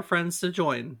first of our friends to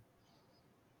join.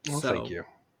 Well, thank So, you.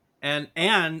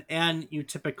 and you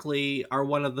typically are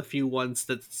one of the few ones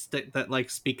that like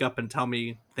speak up and tell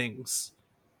me things.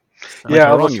 Like So Yeah,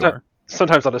 how although wrong you are.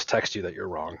 sometimes I'll just text you that you're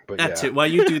wrong. But that's yeah, it. Well,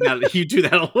 you do that. You do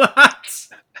that a lot.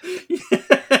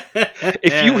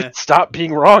 if you would stop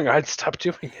being wrong, I'd stop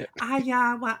doing it.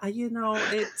 Yeah, well,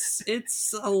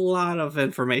 it's a lot of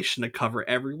information to cover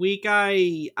every week.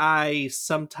 I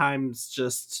sometimes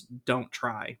just don't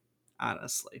try,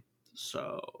 honestly.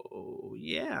 So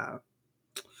yeah.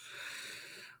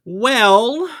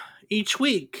 Well, each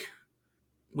week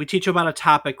we teach you about a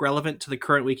topic relevant to the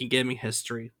current week in gaming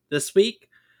history. This week,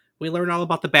 we learn all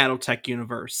about the BattleTech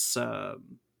universe.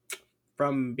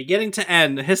 From beginning to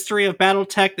end, the history of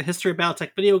BattleTech, the history of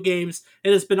BattleTech video games.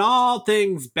 It has been all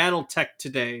things BattleTech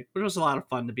today, which was a lot of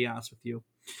fun, to be honest with you.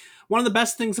 One of the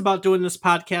best things about doing this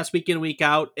podcast week in, week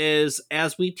out is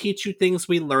as we teach you things,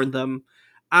 we learn them.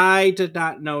 I did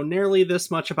not know nearly this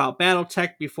much about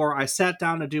Battletech before I sat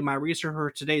down to do my research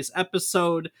for today's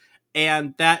episode,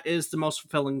 and that is the most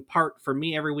fulfilling part for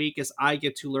me every week is I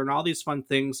get to learn all these fun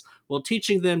things while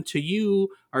teaching them to you,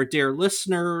 our dear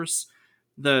listeners.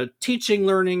 The teaching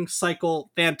learning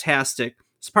cycle, fantastic.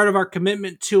 It's part of our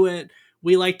commitment to it.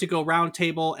 We like to go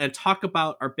roundtable and talk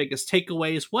about our biggest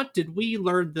takeaways. What did we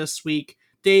learn this week?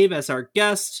 Dave, as our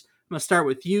guest, I'm going to start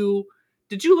with you.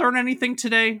 Did you learn anything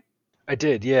today? I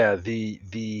did. Yeah, the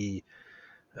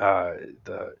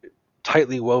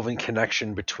tightly woven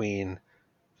connection between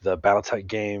the BattleTech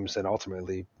games and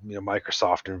ultimately,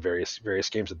 Microsoft and various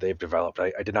games that they've developed.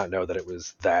 I did not know that it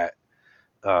was that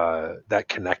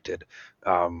connected,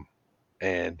 um,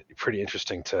 and pretty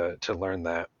interesting to learn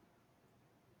that.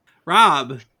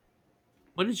 Rob,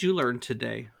 what did you learn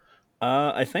today?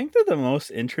 I think that the most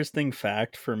interesting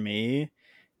fact for me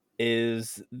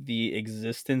is the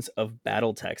existence of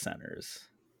BattleTech centers.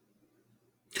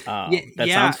 Yeah, That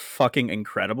yeah. sounds fucking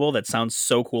incredible. That sounds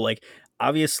so cool. Like,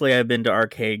 obviously, I've been to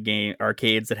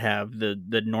arcades that have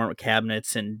the normal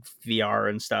cabinets and VR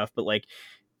and stuff, but like,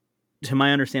 to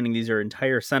my understanding, these are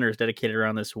entire centers dedicated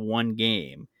around this one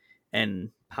game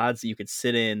and pods that you could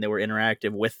sit in that were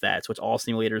interactive with that. So it's all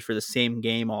simulators for the same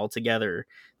game all together.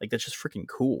 Like, that's just freaking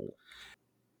cool.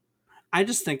 I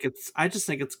just think it's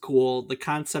cool the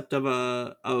concept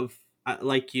of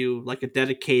like a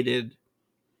dedicated,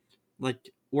 like,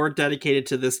 we're dedicated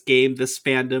to this game, this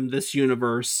fandom, this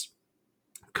universe,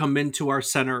 come into our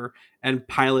center and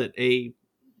pilot a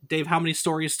Dave, how many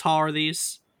stories tall are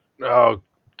these? Oh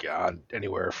God,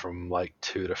 anywhere from like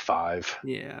 2 to 5.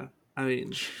 Yeah. I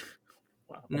mean, you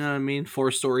Wow. know what I mean?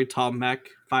 4-story tall mech,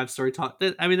 5-story tall.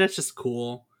 I mean, that's just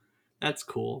cool. That's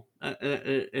cool.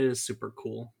 It is super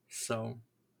cool. So,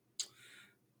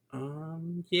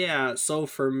 yeah. So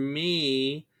for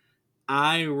me,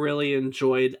 I really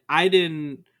enjoyed. I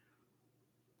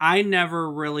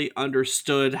never really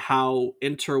understood how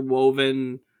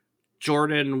interwoven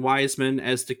Jordan Wiseman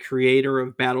as the creator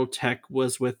of BattleTech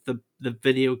was with the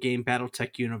video game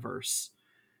BattleTech universe.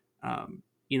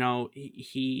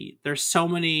 There's so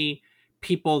many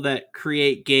people that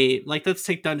create game, like, let's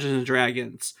take Dungeons and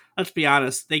Dragons. Let's be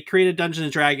honest, they created Dungeons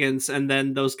and Dragons, and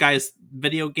then those guys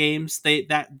video games, that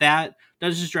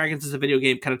Dungeons and Dragons as a video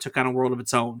game kind of took on a world of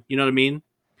its own. You know what I mean?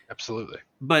 Absolutely.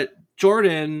 But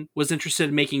Jordan was interested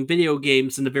in making video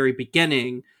games in the very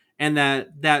beginning, and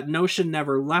that notion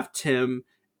never left him,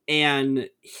 and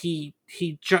he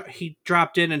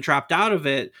dropped in and dropped out of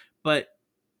it. But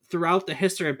throughout the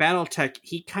history of BattleTech,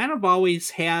 he kind of always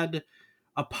had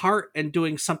a part in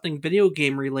doing something video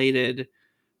game related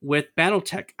with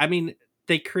BattleTech. I mean,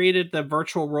 they created the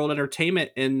virtual world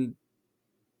entertainment in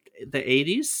the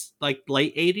 80s, like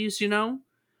late 80s,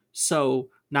 So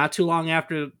not too long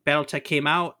after BattleTech came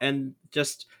out, and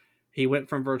just he went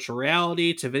from virtual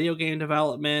reality to video game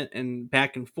development and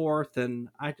back and forth. And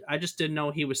I just didn't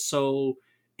know he was so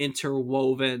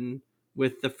interwoven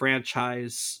with the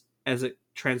franchise as it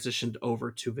transitioned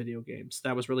over to video games.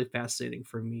 That was really fascinating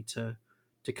for me to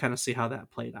kind of see how that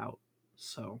played out.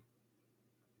 So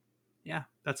yeah,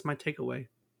 that's my takeaway.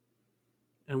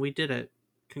 And we did it.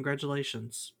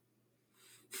 Congratulations.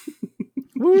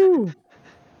 Woo!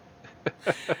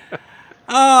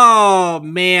 Oh,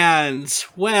 man.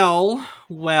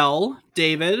 Well,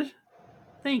 David,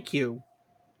 thank you.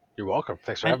 You're welcome.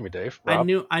 Thanks for having me, Dave. I Rob?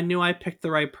 knew I picked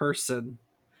the right person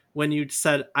when you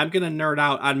said I'm gonna nerd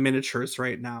out on miniatures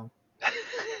right now.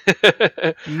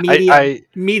 I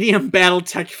Medium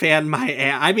BattleTech fan, my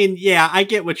ass. I mean, yeah, I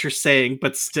get what you're saying,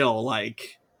 but still,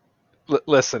 like,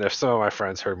 listen. If some of my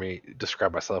friends heard me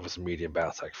describe myself as a medium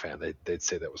BattleTech fan, they'd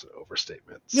say that was an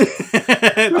overstatement. So,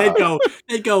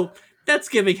 they'd go. That's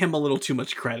giving him a little too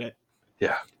much credit.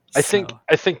 yeah, So,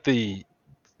 I think the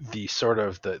sort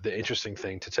of the interesting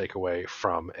thing to take away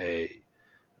from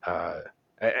uh,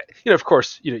 of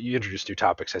course, you introduce new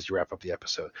topics as you wrap up the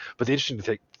episode, but the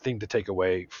interesting thing to take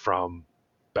away from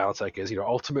BattleTech is,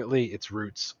 ultimately its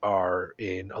roots are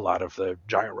in a lot of the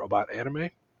giant robot anime.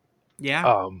 yeah,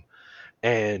 Um,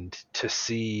 and to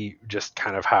see just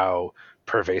kind of how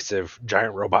pervasive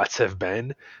giant robots have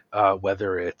been,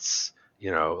 whether it's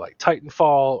like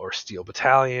Titanfall or Steel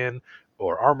Battalion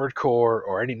or Armored Core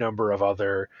or any number of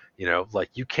other, like,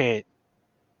 you can't,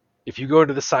 if you go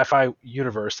into the sci-fi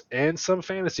universe and some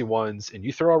fantasy ones and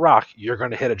you throw a rock, you're going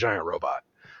to hit a giant robot,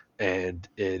 and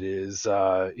it is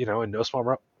in no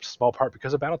small part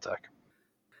because of BattleTech.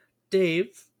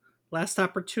 Dave, last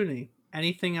opportunity.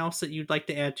 Anything else that you'd like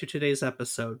to add to today's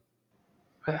episode?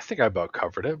 I think I about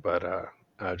covered it, but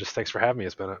just thanks for having me.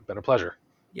 It's been a pleasure.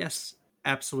 Yes,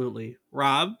 absolutely.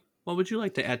 Rob, what would you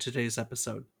like to add to today's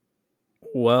episode?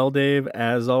 Well, Dave,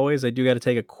 as always, I do got to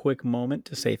take a quick moment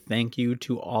to say thank you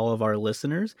to all of our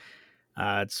listeners.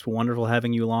 It's wonderful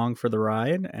having you along for the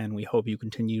ride, and we hope you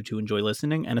continue to enjoy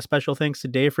listening. And a special thanks to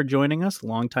Dave for joining us,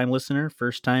 longtime listener,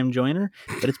 first time joiner.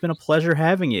 But it's been a pleasure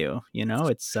having you.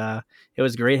 It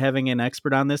was great having an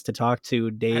expert on this to talk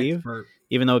to Dave, Expert.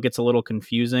 even though it gets a little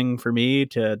confusing for me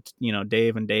to,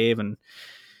 Dave and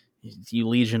you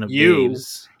legion of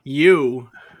Daves.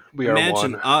 You. We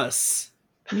Imagine are one. us.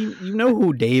 I mean, you know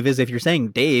who Dave is. If you're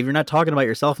saying Dave, you're not talking about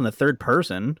yourself in the third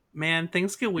person. Man,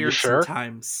 things get weird sure?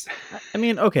 sometimes. I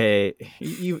mean, okay,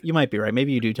 you might be right.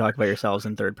 Maybe you do talk about yourselves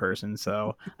in third person,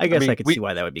 so I guess I could see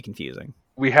why that would be confusing.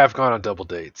 We have gone on double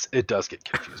dates. It does get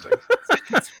confusing.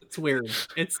 It's weird.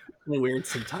 It's really weird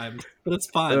sometimes, but it's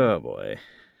fun. Oh boy.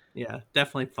 Yeah,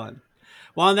 definitely fun.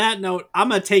 Well, on that note, I'm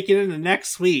going to take it into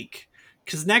next week.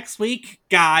 Because next week,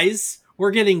 guys,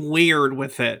 we're getting weird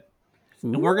with it.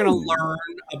 And we're going to learn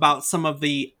about some of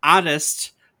the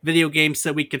oddest video games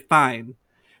that we could find.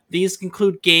 These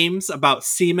include games about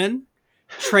semen,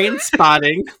 train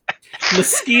spotting,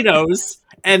 mosquitoes,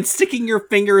 and sticking your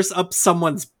fingers up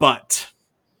someone's butt.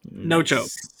 No Nice. joke.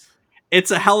 It's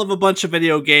a hell of a bunch of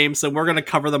video games, and we're going to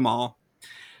cover them all.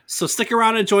 So stick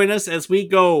around and join us as we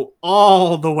go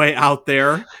all the way out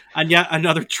there on yet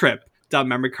another trip down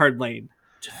memory card lane.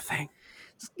 To the thing.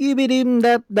 Skibidi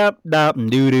dap dap dap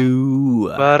doo doo.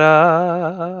 But